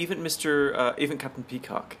 So even Captain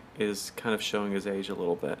Peacock is kind of showing his age a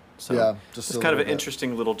little bit. So it's kind of an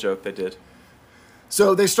interesting little joke they did.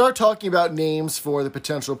 So they start talking about names for the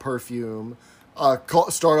potential perfume.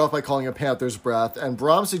 Start off by calling it Panther's Breath, and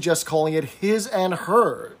Brahms suggests calling it his and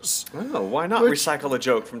hers. Oh, why not recycle a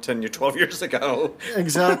joke from 10 or 12 years ago?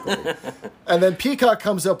 Exactly. And then Peacock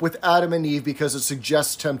comes up with Adam and Eve because it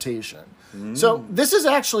suggests temptation. So this is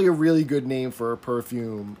actually a really good name for a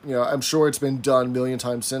perfume. I'm sure it's been done a million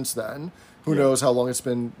times since then. Who knows how long it's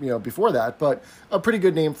been, before that, but a pretty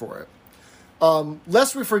good name for it.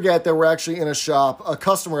 Lest we forget that we're actually in a shop, a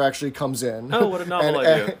customer actually comes in. Oh, what a novel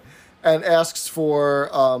idea. And asks for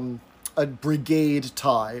a brigade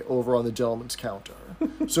tie over on the gentleman's counter.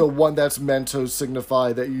 So one that's meant to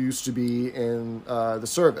signify that you used to be in the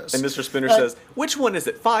service. And Mr. Spinner says, "Which one is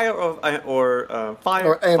it? Fire or fire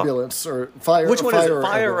or ambulance or fire? Which one fire is it? or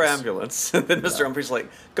Fire or ambulance? ambulance?" And then Mr. Humphrey's like,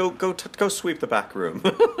 "Go sweep the back room."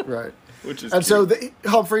 Right. Which is and cute. so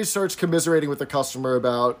Humphrey starts commiserating with the customer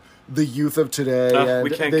about the youth of today, and we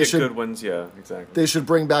can't they get should good ones. Yeah, exactly. they should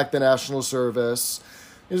bring back the national service.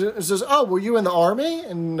 He says, "Oh, were you in the army?"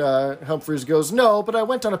 And Humphreys goes, "No, but I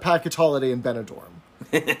went on a package holiday in Benidorm."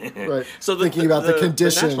 Right. So thinking about the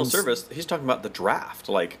conditions. The national service, he's talking about the draft.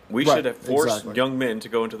 Like, we Right, should have forced exactly. young men to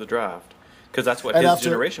go into the draft. Because that's what And his after-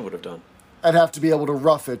 generation would have done. I'd have to be able to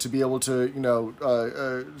rough it, to be able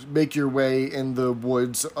to, make your way in the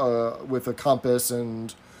woods with a compass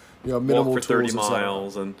and, minimal Walk for 30 tools, et cetera.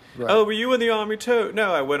 miles. And, Right. "Oh, were you in the army too?"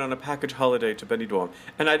 "No, I went on a package holiday to Benidorm."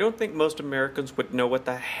 And I don't think most Americans would know what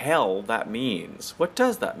the hell that means. What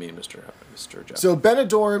does that mean, Mr. Jeff? So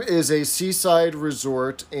Benidorm is a seaside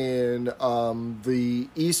resort in the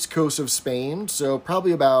east coast of Spain, so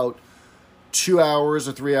probably about 2 hours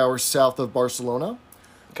or 3 hours south of Barcelona.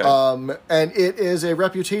 Okay. And it is a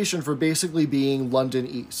reputation for basically being London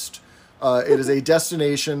East. It is a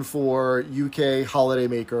destination for UK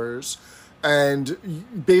holidaymakers,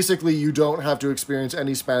 and basically you don't have to experience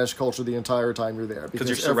any Spanish culture the entire time you're there Because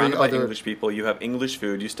you're every surrounded by other- English people, you have English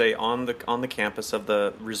food. You stay on the campus of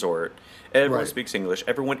the resort. Everyone Right. speaks English.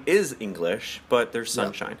 Everyone is English, but there's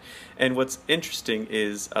sunshine. And what's interesting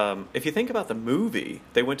is, if you think about the movie,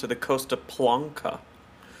 they went to the Costa Blanca,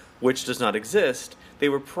 which does not exist. They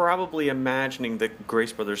were probably imagining that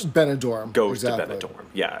Grace Brothers Benidorm goes exactly. to Benidorm.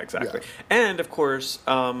 Yeah, exactly. Yeah. And of course,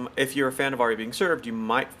 if you're a fan of Are You Being Served, you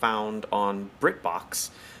might found on BritBox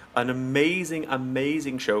an amazing,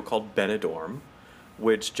 amazing show called Benidorm,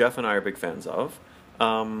 which Jeff and I are big fans of.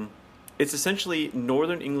 It's essentially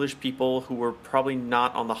Northern English people who were probably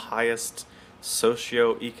not on the highest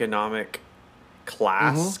socioeconomic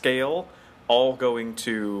class scale, all going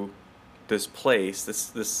to this place,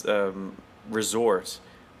 this resort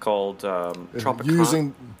called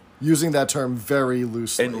Tropicana. Using that term very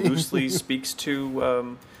loosely. And loosely speaks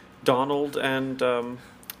to Donald and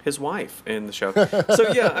his wife in the show.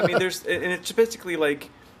 So yeah, I mean, and it's basically like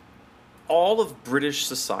all of British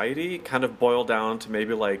society kind of boiled down to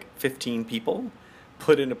maybe like 15 people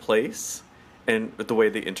put in a place and the way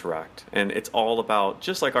they interact. And it's all about,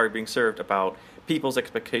 just like Are You Being Served, about people's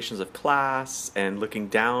expectations of class and looking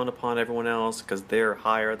down upon everyone else because they're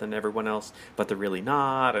higher than everyone else, but they're really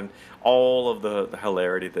not, and all of the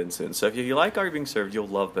hilarity that ensues. So if you like Are You Being Served, you'll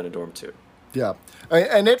love Benidorm too. Yeah.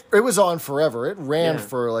 And it was on forever. It ran Yeah.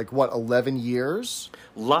 for 11 years?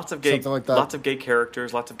 Lots of gay, Something like that. lots of gay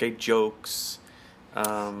characters, lots of gay jokes.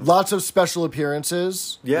 Lots of special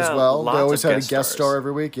appearances Yeah, as well. lots They always of had a guest guest stars. star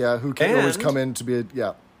every week, who can always And- come in to be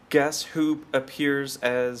Guess who appears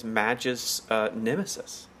as Madge's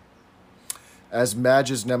nemesis? as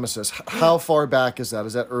Madge's nemesis. How far back is that?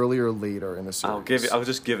 Is that earlier or later in the series? I'll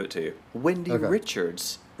just give it to you. Wendy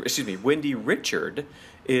Richard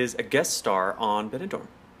is a guest star on Benidorm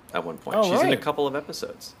at one point. Oh, She's in a right. couple of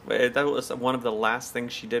episodes. That was one of the last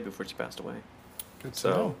things she did before she passed away. Good to So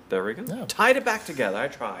know. there we go. Yeah. Tied it back together. I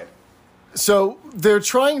tried. So they're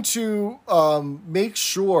trying to make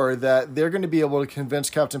sure that they're going to be able to convince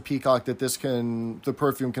Captain Peacock that the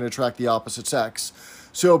perfume can attract the opposite sex.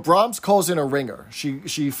 So Brahms calls in a ringer.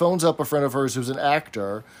 She phones up a friend of hers who's an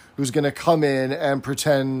actor who's going to come in and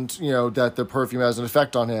pretend, that the perfume has an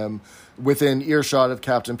effect on him within earshot of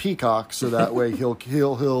Captain Peacock. So that way he'll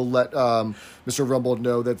let Mr. Rumbold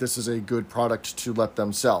know that this is a good product to let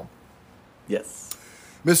them sell. Yes.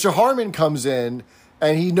 Mr. Harmon comes in,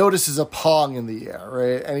 and he notices a pong in the air,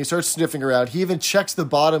 right? And he starts sniffing around. He even checks the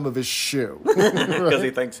bottom of his shoe. Because he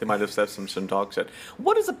thinks he might have said some dog shit.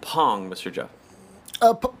 What is a pong, Mr. Jeff?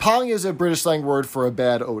 Pong is a British slang word for a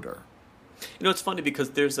bad odor. It's funny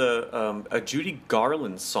because there's a Judy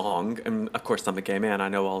Garland song, and of course I'm a gay man, I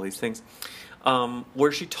know all these things,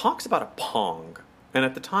 where she talks about a pong. And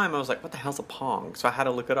at the time I was like, what the hell's a pong? So I had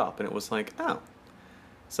to look it up, and it was like, oh.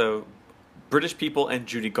 So British people and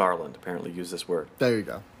Judy Garland apparently use this word. There you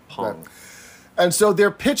go. Pong. Right. And so they're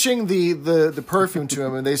pitching the perfume to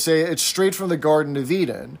him, and they say it's straight from the Garden of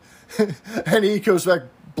Eden. And he goes back,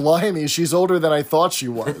 blimey, she's older than I thought she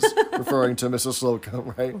was, referring to Mrs.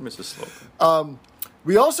 Slocum, right? Mrs. Slocum.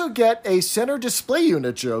 We also get a center display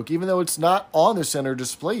unit joke, even though it's not on the center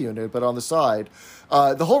display unit, but on the side.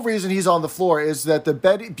 The whole reason he's on the floor is that the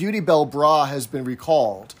Beauty Bell bra has been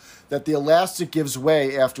recalled, that the elastic gives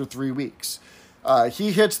way after 3 weeks.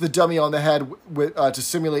 He hits the dummy on the head to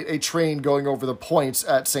simulate a train going over the points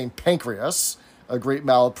at St. Pancras, a great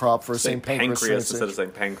malaprop for St. St. Pancras. Pancras instead of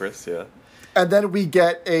St. Pancras, yeah. And then we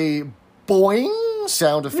get a boing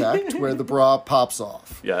sound effect where the bra pops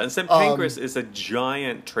off. Yeah, and St. Pancras is a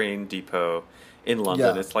giant train depot in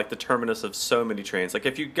London. Yeah. It's like the terminus of so many trains. Like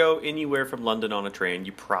if you go anywhere from London on a train,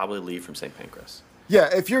 you probably leave from St. Pancras. Yeah,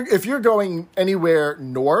 if you're going anywhere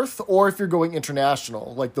north or if you're going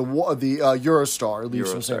international, like the Eurostar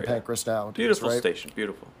leaves from St. Eurostar, yeah. Pancras nowadays. Beautiful right? station,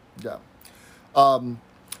 beautiful. Yeah.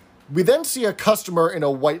 We then see a customer in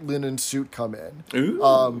a white linen suit come in.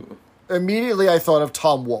 Ooh. Immediately, I thought of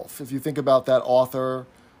Tom Wolfe. If you think about that author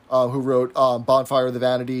who wrote Bonfire of the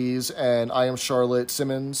Vanities and I Am Charlotte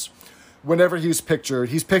Simmons, whenever he's pictured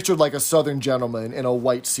like a Southern gentleman in a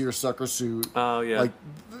white seersucker suit. Oh, yeah. Like,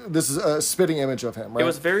 this is a spitting image of him, right? It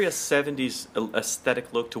was very a 70s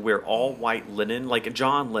aesthetic look to wear all white linen, like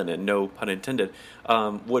John Lennon, no pun intended,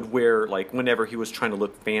 would wear, like, whenever he was trying to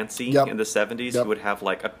look fancy in the 70s, he would have,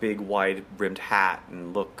 like, a big wide-brimmed hat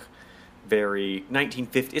and look very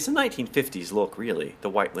 1950s. It's a 1950s look, really, the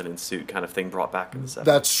white linen suit kind of thing brought back in the 70s.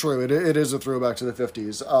 That's true. It is a throwback to the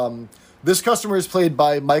 50s. This customer is played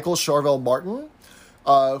by Michael Charvel Martin,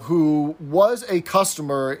 who was a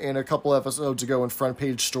customer in a couple episodes ago in Front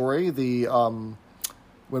Page Story, the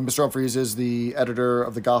when Mr. Humphries is the editor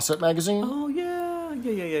of the Gossip magazine. Oh yeah.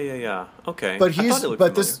 Okay, But I thought it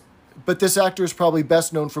looked familiar. this actor is probably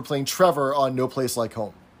best known for playing Trevor on No Place Like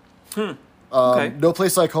Home. Okay. No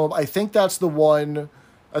Place Like Home. I think that's the one.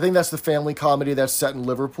 I think that's the family comedy that's set in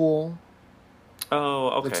Liverpool.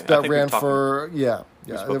 Oh, okay. That ran for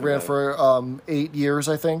that ran for 8 years,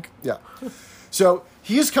 I think. Yeah. So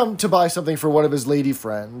he's come to buy something for one of his lady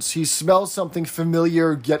friends. He smells something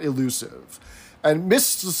familiar yet elusive, and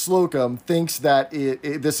Mr. Slocum thinks that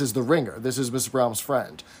this is the ringer. This is Miss Brahms'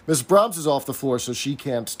 friend. Miss Brahms is off the floor, so she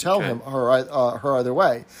can't tell him her either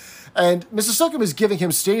way. And Mrs. Slocum is giving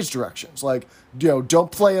him stage directions, like,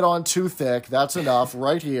 don't play it on too thick. That's enough,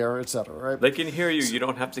 right here, etc. Right? They can hear you. You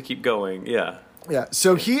don't have to keep going. Yeah. Yeah.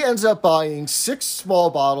 So he ends up buying 6 small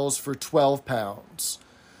bottles for £12.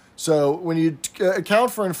 So when you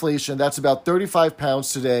account for inflation, that's about 35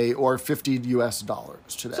 pounds today, or $50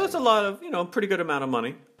 today. So it's a lot of, pretty good amount of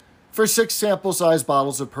money. For 6 sample-sized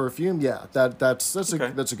bottles of perfume. Yeah, that's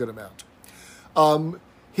a good amount.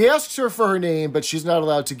 He asks her for her name, but she's not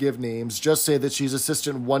allowed to give names. Just say that she's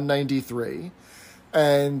assistant 193.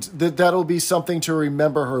 And that'll be something to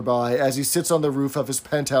remember her by as he sits on the roof of his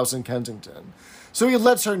penthouse in Kensington. So he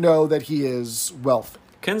lets her know that he is wealthy.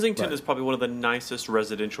 Kensington is probably one of the nicest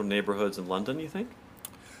residential neighborhoods in London, you think?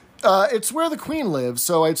 It's where the Queen lives,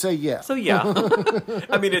 so I'd say yeah. So yeah.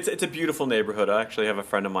 I mean, it's a beautiful neighborhood. I actually have a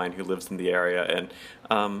friend of mine who lives in the area,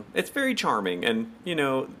 and it's very charming. And,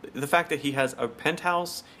 the fact that he has a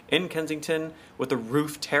penthouse in Kensington with a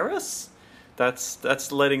roof terrace,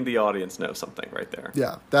 that's letting the audience know something right there.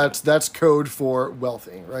 Yeah, that's code for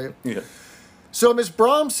wealthy, right? Yeah. So Miss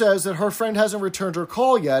Brahms says that her friend hasn't returned her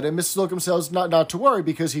call yet, and Miss Slocum says not to worry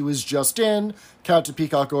because he was just in. Captain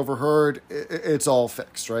Peacock overheard. It's all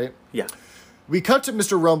fixed, right? Yeah. We cut to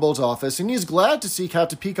Mr. Rumbold's office, and he's glad to see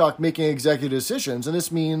Captain Peacock making executive decisions, and this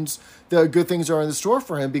means that good things are in the store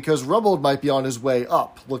for him because Rumbold might be on his way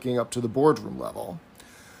up, looking up to the boardroom level.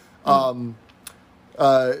 Mr.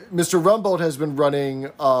 Rumbold has been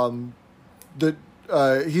running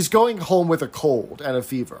he's going home with a cold and a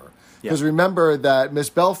fever. Because remember that Miss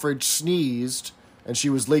Belfridge sneezed, and she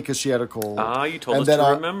was late because she had a cold. You told us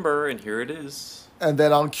to remember, and here it is. And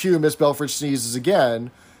then on cue, Miss Belfridge sneezes again,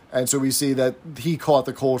 and so we see that he caught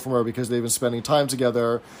the cold from her because they've been spending time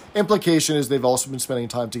together. Implication is they've also been spending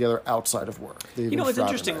time together outside of work. It's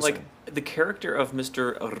interesting, like, the character of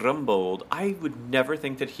Mr. Rumbold, I would never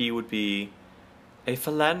think that he would be a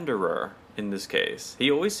philanderer in this case. He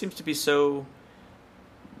always seems to be so...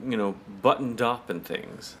 buttoned up and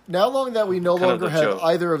things. Now long that we no longer have joke.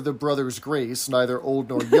 either of the brothers Grace, neither old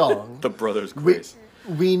nor young. The brothers Grace.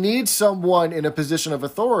 We need someone in a position of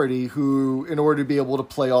authority who, in order to be able to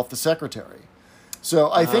play off the secretary.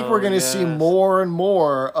 So I think we're going to see more and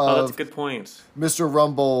more of that's a good point. Mr.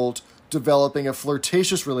 Rumbold developing a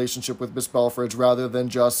flirtatious relationship with Miss Belfridge rather than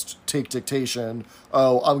just take dictation.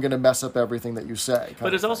 Oh, I'm going to mess up everything that you say.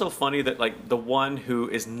 But it's also funny that, like, the one who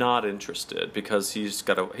is not interested because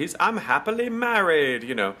I'm happily married,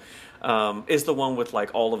 is the one with,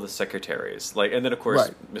 like, all of the secretaries. Like, and then of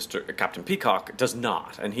course Mr. Captain Peacock does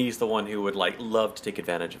not, and he's the one who would, like, love to take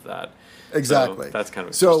advantage of that. Exactly. So that's kind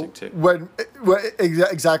of interesting too.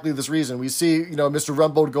 Exactly this reason we see, Mr.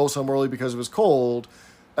 Rumbold goes home early because it was cold.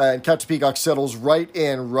 And Captain Peacock settles right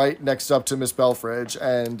next up to Miss Belfridge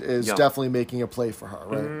and is definitely making a play for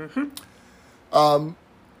her, right?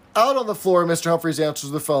 out on the floor, Mr. Humphries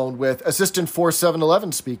answers the phone with Assistant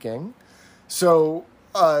 4711 speaking. So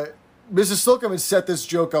Mrs. Slocum had set this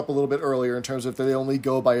joke up a little bit earlier in terms of they only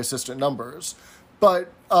go by assistant numbers.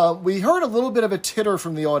 But we heard a little bit of a titter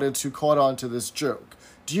from the audience who caught on to this joke.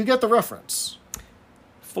 Do you get the reference?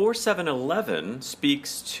 4711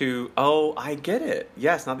 speaks to... Oh, I get it.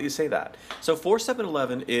 Yes, now that you say that. So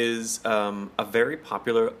 4711 is a very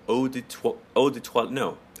popular eau de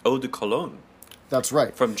cologne. That's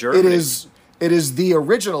right. From Germany. It is the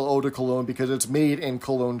original eau de cologne because it's made in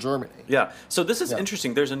Cologne, Germany. Yeah. So this is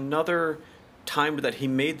interesting. There's another time that he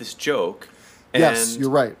made this joke. And yes, you're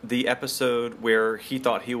right. The episode where he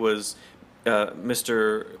thought he was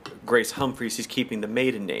Mr. Grace Humphries, he's keeping the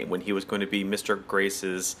maiden name when he was going to be Mr.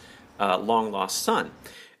 Grace's long-lost son.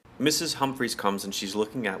 Mrs. Humphries comes and she's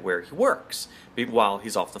looking at where he works while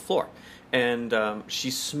he's off the floor. And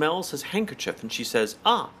she smells his handkerchief and she says,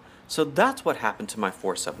 so that's what happened to my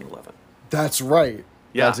 4711. That's right.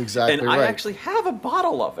 Yeah. That's exactly right. And I actually have a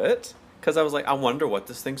bottle of it because I was like, I wonder what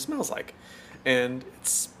this thing smells like. And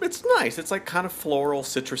it's nice. It's like kind of floral,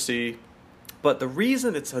 citrusy. But the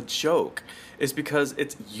reason it's a joke is because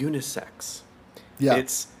it's unisex. Yeah.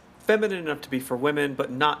 It's feminine enough to be for women,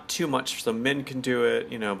 but not too much so men can do it,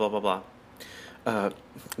 blah, blah, blah.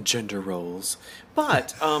 Gender roles.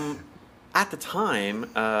 But at the time,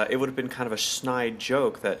 it would have been kind of a snide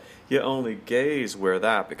joke that only gays wear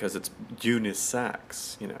that because it's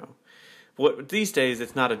unisex, These days,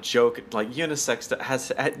 it's not a joke. Like unisex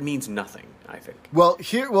it means nothing, I think. Well,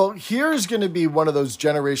 here's going to be one of those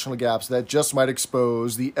generational gaps that just might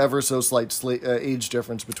expose the ever so slight age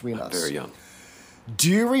difference between us. Very young. Do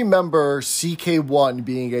you remember CK1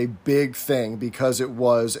 being a big thing because it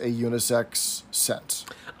was a unisex scent?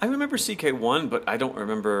 I remember CK1, but I don't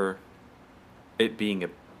remember it being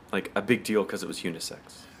a big deal because it was unisex.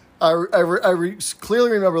 I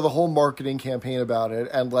clearly remember the whole marketing campaign about it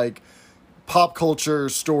and pop culture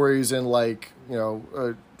stories in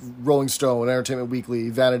Rolling Stone, Entertainment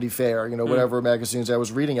Weekly, Vanity Fair, whatever magazines I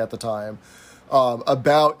was reading at the time,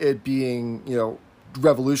 about it being,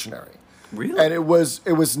 revolutionary. Really? And it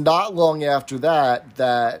was not long after that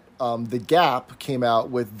The Gap came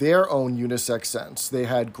out with their own unisex scents. They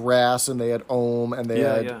had Grass and they had Ohm and they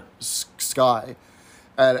had Sky.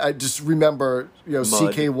 And I just remember,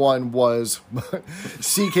 CK1 was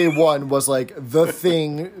CK1 was like the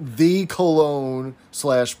thing, the cologne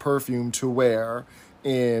 / perfume to wear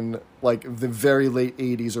in the very late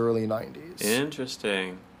 80s, early 90s.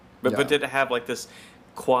 Interesting. But did it have this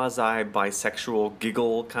quasi bisexual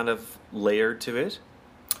giggle kind of layer to it?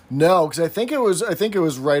 No, because I think it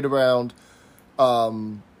was right around.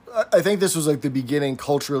 I think this was the beginning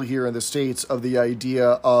culturally here in the States of the idea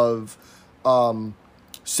of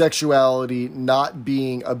sexuality not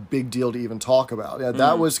being a big deal to even talk about. Yeah,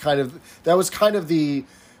 that was kind of the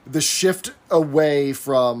shift away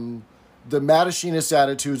from the Mattachinist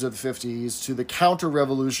attitudes of the 50s to the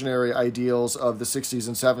counter-revolutionary ideals of the 60s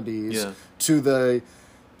and 70s to the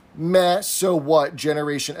so what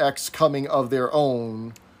Generation X coming of their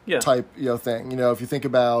own type thing. If you think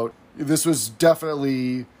about, this was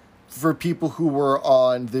definitely for people who were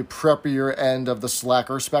on the preppier end of the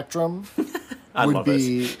slacker spectrum. Would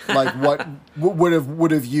be what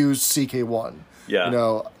would have used CK1.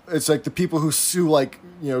 Yeah. It's the people who sue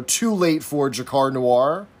too late for Jacquard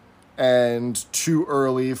Noir and too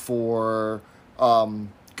early for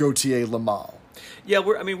Gautier Lamal. Yeah,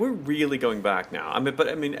 we're really going back now.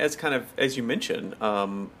 As you mentioned,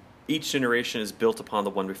 each generation is built upon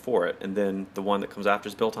the one before it, and then the one that comes after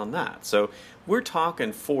is built on that. So we're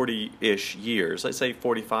talking 40-ish years. Let's say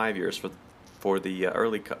 45 years for the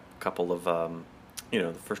early couple of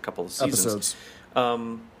the first couple of seasons. Episodes.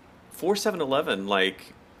 4711,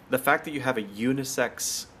 the fact that you have a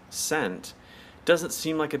unisex scent doesn't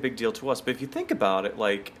seem like a big deal to us. But if you think about it,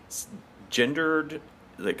 gendered,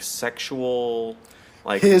 sexual,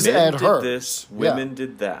 his men and did hers. This, women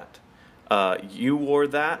did that. You wore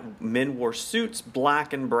that. Men wore suits,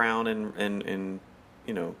 black and brown and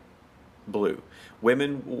blue.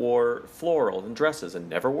 Women wore floral and dresses and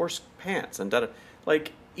never wore pants and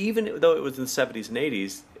even though it was in the 70s and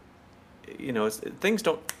 80s, things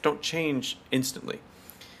don't change instantly.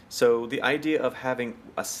 So the idea of having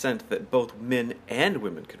a scent that both men and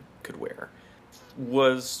women could wear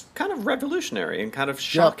was kind of revolutionary and kind of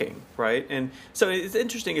shocking, right? And so it's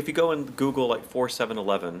interesting if you go and Google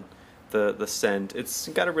 4711. The scent. It's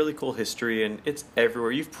got a really cool history, and it's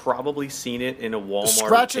everywhere. You've probably seen it in a Walmart.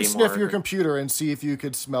 Scratch and Kmart. sniff your computer and see if you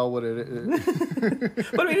could smell what it is.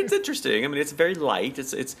 But it's interesting. It's very light.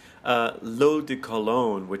 It's l'eau de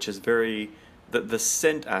cologne, which is very the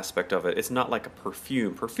scent aspect of it. It's not like a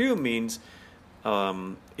perfume. Perfume means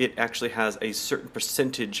it actually has a certain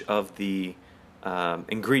percentage of the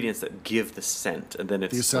ingredients that give the scent, and then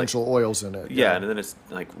it's the essential oils in it. Yeah, and then it's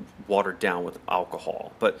like watered down with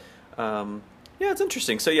alcohol. But yeah, it's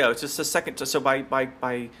interesting. So yeah, it's just a second. So by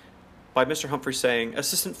Mr. Humphrey saying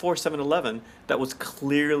Assistant 4711, that was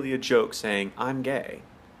clearly a joke saying I'm gay,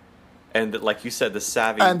 and that, like you said, the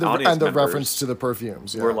savvy and audience the members reference to the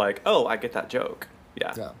perfumes. Yeah. were like, oh, I get that joke.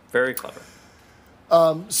 Yeah. Very clever.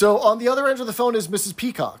 So on the other end of the phone is Mrs.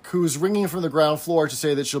 Peacock, who's ringing from the ground floor to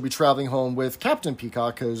say that she'll be traveling home with Captain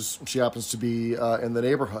Peacock because she happens to be in the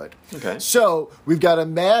neighborhood. Okay. So we've got a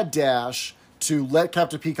mad dash to let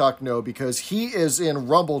Captain Peacock know because he is in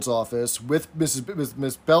Rumble's office with Miss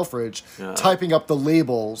Belfridge typing up the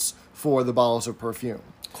labels for the bottles of perfume.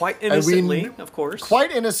 Quite innocently, of course.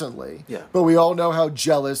 Quite innocently. Yeah. But we all know how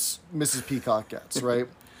jealous Mrs. Peacock gets, right?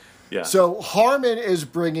 Yeah. So Harmon is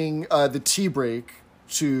bringing the tea break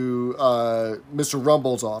to Mr.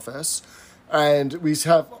 Rumble's office, and we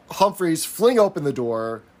have Humphreys fling open the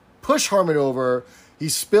door, push Harmon over. He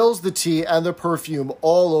spills the tea and the perfume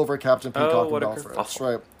all over Captain Peacock and Belfridge.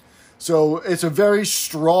 Right. So it's a very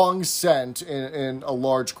strong scent in a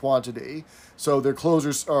large quantity. So their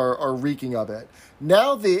clothes are reeking of it.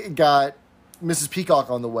 Now they got Mrs. Peacock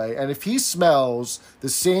on the way, and if he smells the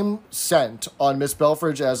same scent on Miss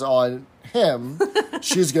Belfridge as on him,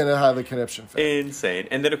 she's going to have a conniption fit. Insane.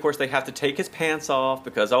 And then, of course, they have to take his pants off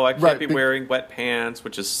because, I can't be wearing wet pants,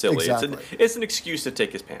 which is silly. Exactly. It's an excuse to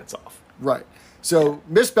take his pants off. Right. So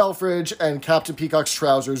Miss Belfridge and Captain Peacock's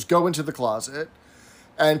trousers go into the closet,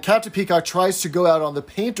 and Captain Peacock tries to go out on the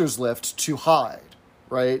painter's lift to hide,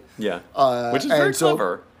 right? Yeah. Which is very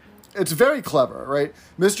clever. It's very clever, right?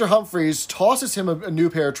 Mr. Humphreys tosses him a new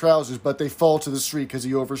pair of trousers, but they fall to the street because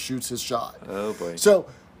he overshoots his shot. Oh, boy. So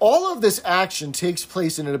all of this action takes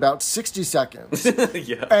place in about 60 seconds.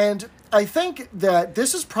 Yeah. And I think that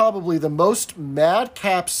this is probably the most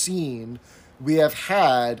madcap scene we have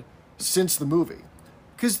had since the movie.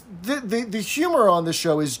 Because the humor on the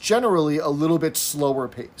show is generally a little bit slower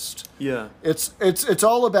paced. Yeah. It's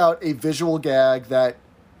all about a visual gag that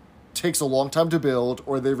takes a long time to build,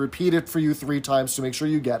 or they repeat it for you 3 times to make sure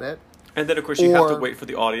you get it. And then, of course, you have to wait for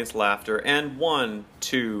the audience laughter and one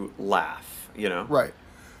to laugh, you know? Right.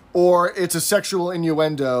 Or it's a sexual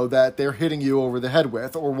innuendo that they're hitting you over the head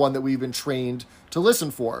with, or one that we've been trained to listen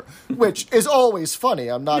for, which is always funny.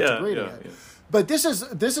 I'm not degrading it. Yeah. But this is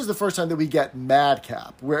the first time that we get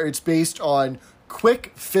madcap, where it's based on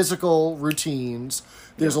quick physical routines.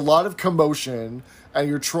 There's a lot of commotion, and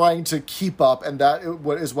you're trying to keep up, and that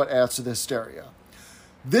is what adds to the hysteria.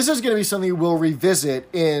 This is going to be something we'll revisit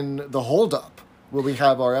in The Hold Up, where we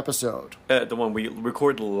have our episode. The one we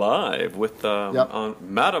record live with on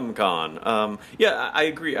Madam Con. Yeah, I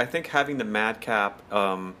agree. I think having the madcap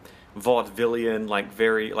vaudevillian, like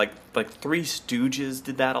Three Stooges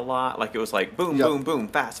did that a lot. Like it was like boom, boom, boom,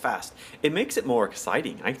 fast, fast. It makes it more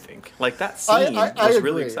exciting, I think. Like that scene was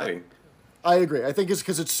really exciting. I agree. I think it's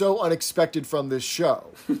because it's so unexpected from this show.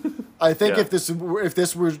 I think if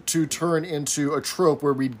this were to turn into a trope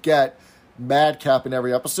where we'd get madcap in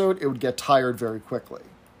every episode, it would get tired very quickly.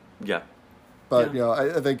 Yeah. But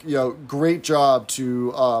I think great job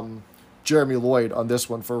to Jeremy Lloyd on this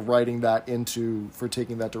one for taking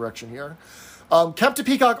that direction here. Captain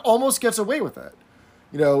Peacock almost gets away with it.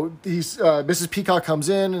 Mrs. Peacock comes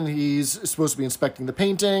in and he's supposed to be inspecting the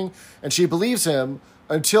painting, and she believes him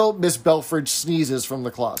until Miss Belfridge sneezes from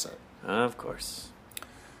the closet. Of course.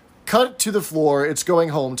 Cut to the floor, it's going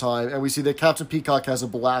home time, and we see that Captain Peacock has a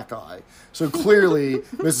black eye. So clearly,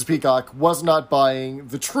 Mrs. Peacock was not buying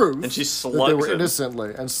the truth. And she slugs that they were him.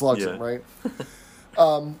 innocently, and slugs him, right?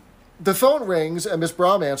 The phone rings, and Miss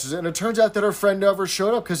Brahm answers it, and it turns out that her friend never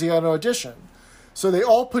showed up because he had an audition. So they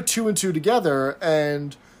all put 2 and 2 together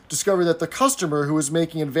and discover that the customer who was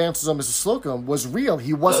making advances on Mrs. Slocum was real.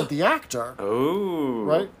 He wasn't the actor. Oh.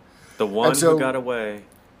 Right? The one who got away.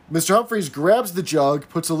 Mr. Humphreys grabs the jug,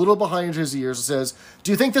 puts a little behind his ears, and says,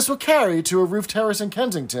 "Do you think this will carry to a roof terrace in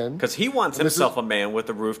Kensington?" Because he wants himself a man with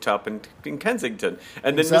a rooftop in Kensington.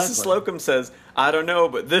 And then Mrs. Slocum says, "I don't know,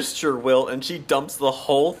 but this sure will." And she dumps the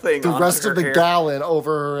whole thing onto her the rest of the hair. gallon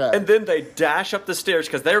over her head. And then they dash up the stairs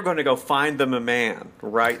because they're going to go find them a man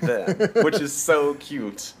right then, which is so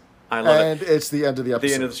cute. I love it. And it's the end of the episode.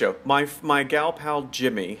 The end of the show. My gal pal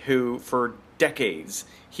Jimmy, who for decades,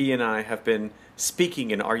 he and I have been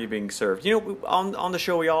speaking and Are You Being Served. On the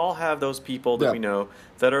show we all have those people that we know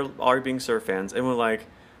that are you Being Served fans, and we're like,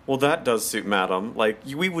 Well, that does suit Madam. Like,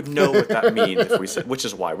 we would know what that means if we said, which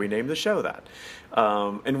is why we named the show that.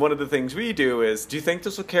 And one of the things we do is, do you think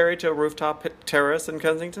this will carry to a rooftop terrace in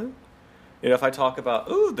Kensington? You know, if I talk about,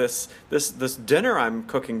 ooh, this dinner I'm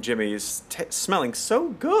cooking, Jimmy, is smelling so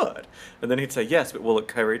good. And then he'd say, yes, but will it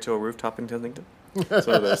carry to a rooftop in Kensington? It's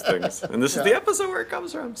one of those things. And this is the episode where it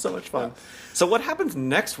comes from. So much fun. So what happens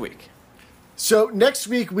next week? So next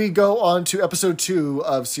week we go on to episode 2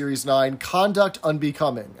 of series 9, Conduct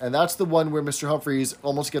Unbecoming, and that's the one where Mr. Humphreys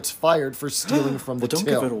almost gets fired for stealing from the Don't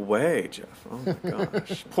till. give it away, Jeff. Oh my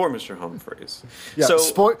gosh, poor Mr. Humphreys. Yeah.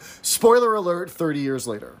 So, spoiler alert: 30 years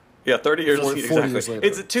later. Yeah, 30 years 40 exactly. years later.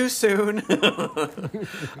 Is it too soon?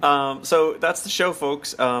 So that's the show,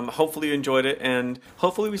 folks. Hopefully you enjoyed it, and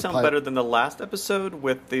hopefully we sound better than the last episode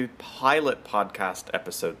with the pilot podcast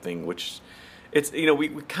episode thing, which it's, you know, we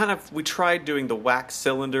tried doing the wax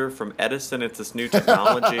cylinder from Edison. It's this new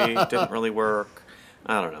technology. Didn't really work.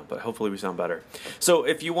 I don't know, but hopefully we sound better. So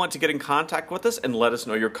if you want to get in contact with us and let us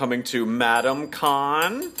know you're coming to Madam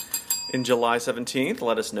Con in July 17th,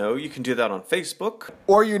 let us know. You can do that on Facebook.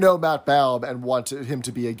 Or you know Matt Baum and want him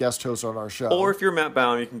to be a guest host on our show. Or if you're Matt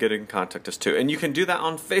Baum, you can get in contact us too. And you can do that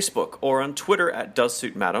on Facebook or on Twitter at Does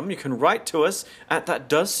Suit Madam. You can write to us at that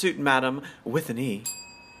Does Suit Madam with an E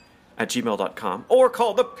at gmail.com, or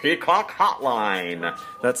call the Peacock Hotline.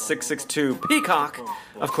 That's 662-PEACOCK.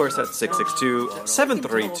 Of course, that's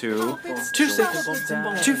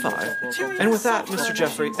 662-732-2625. And with that, Mr.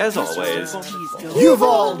 Jeffrey, as always, you've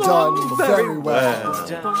all done very well.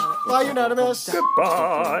 Bye, Unanimous.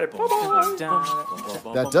 Goodbye. Bye-bye.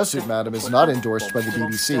 That Does Suit Madam is not endorsed by the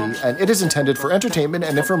BBC, and it is intended for entertainment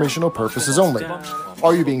and informational purposes only.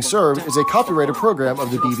 Are You Being Served is a copyrighted program of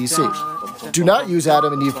the BBC. Do not use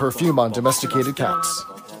Adam and Eve perfume on domesticated cats.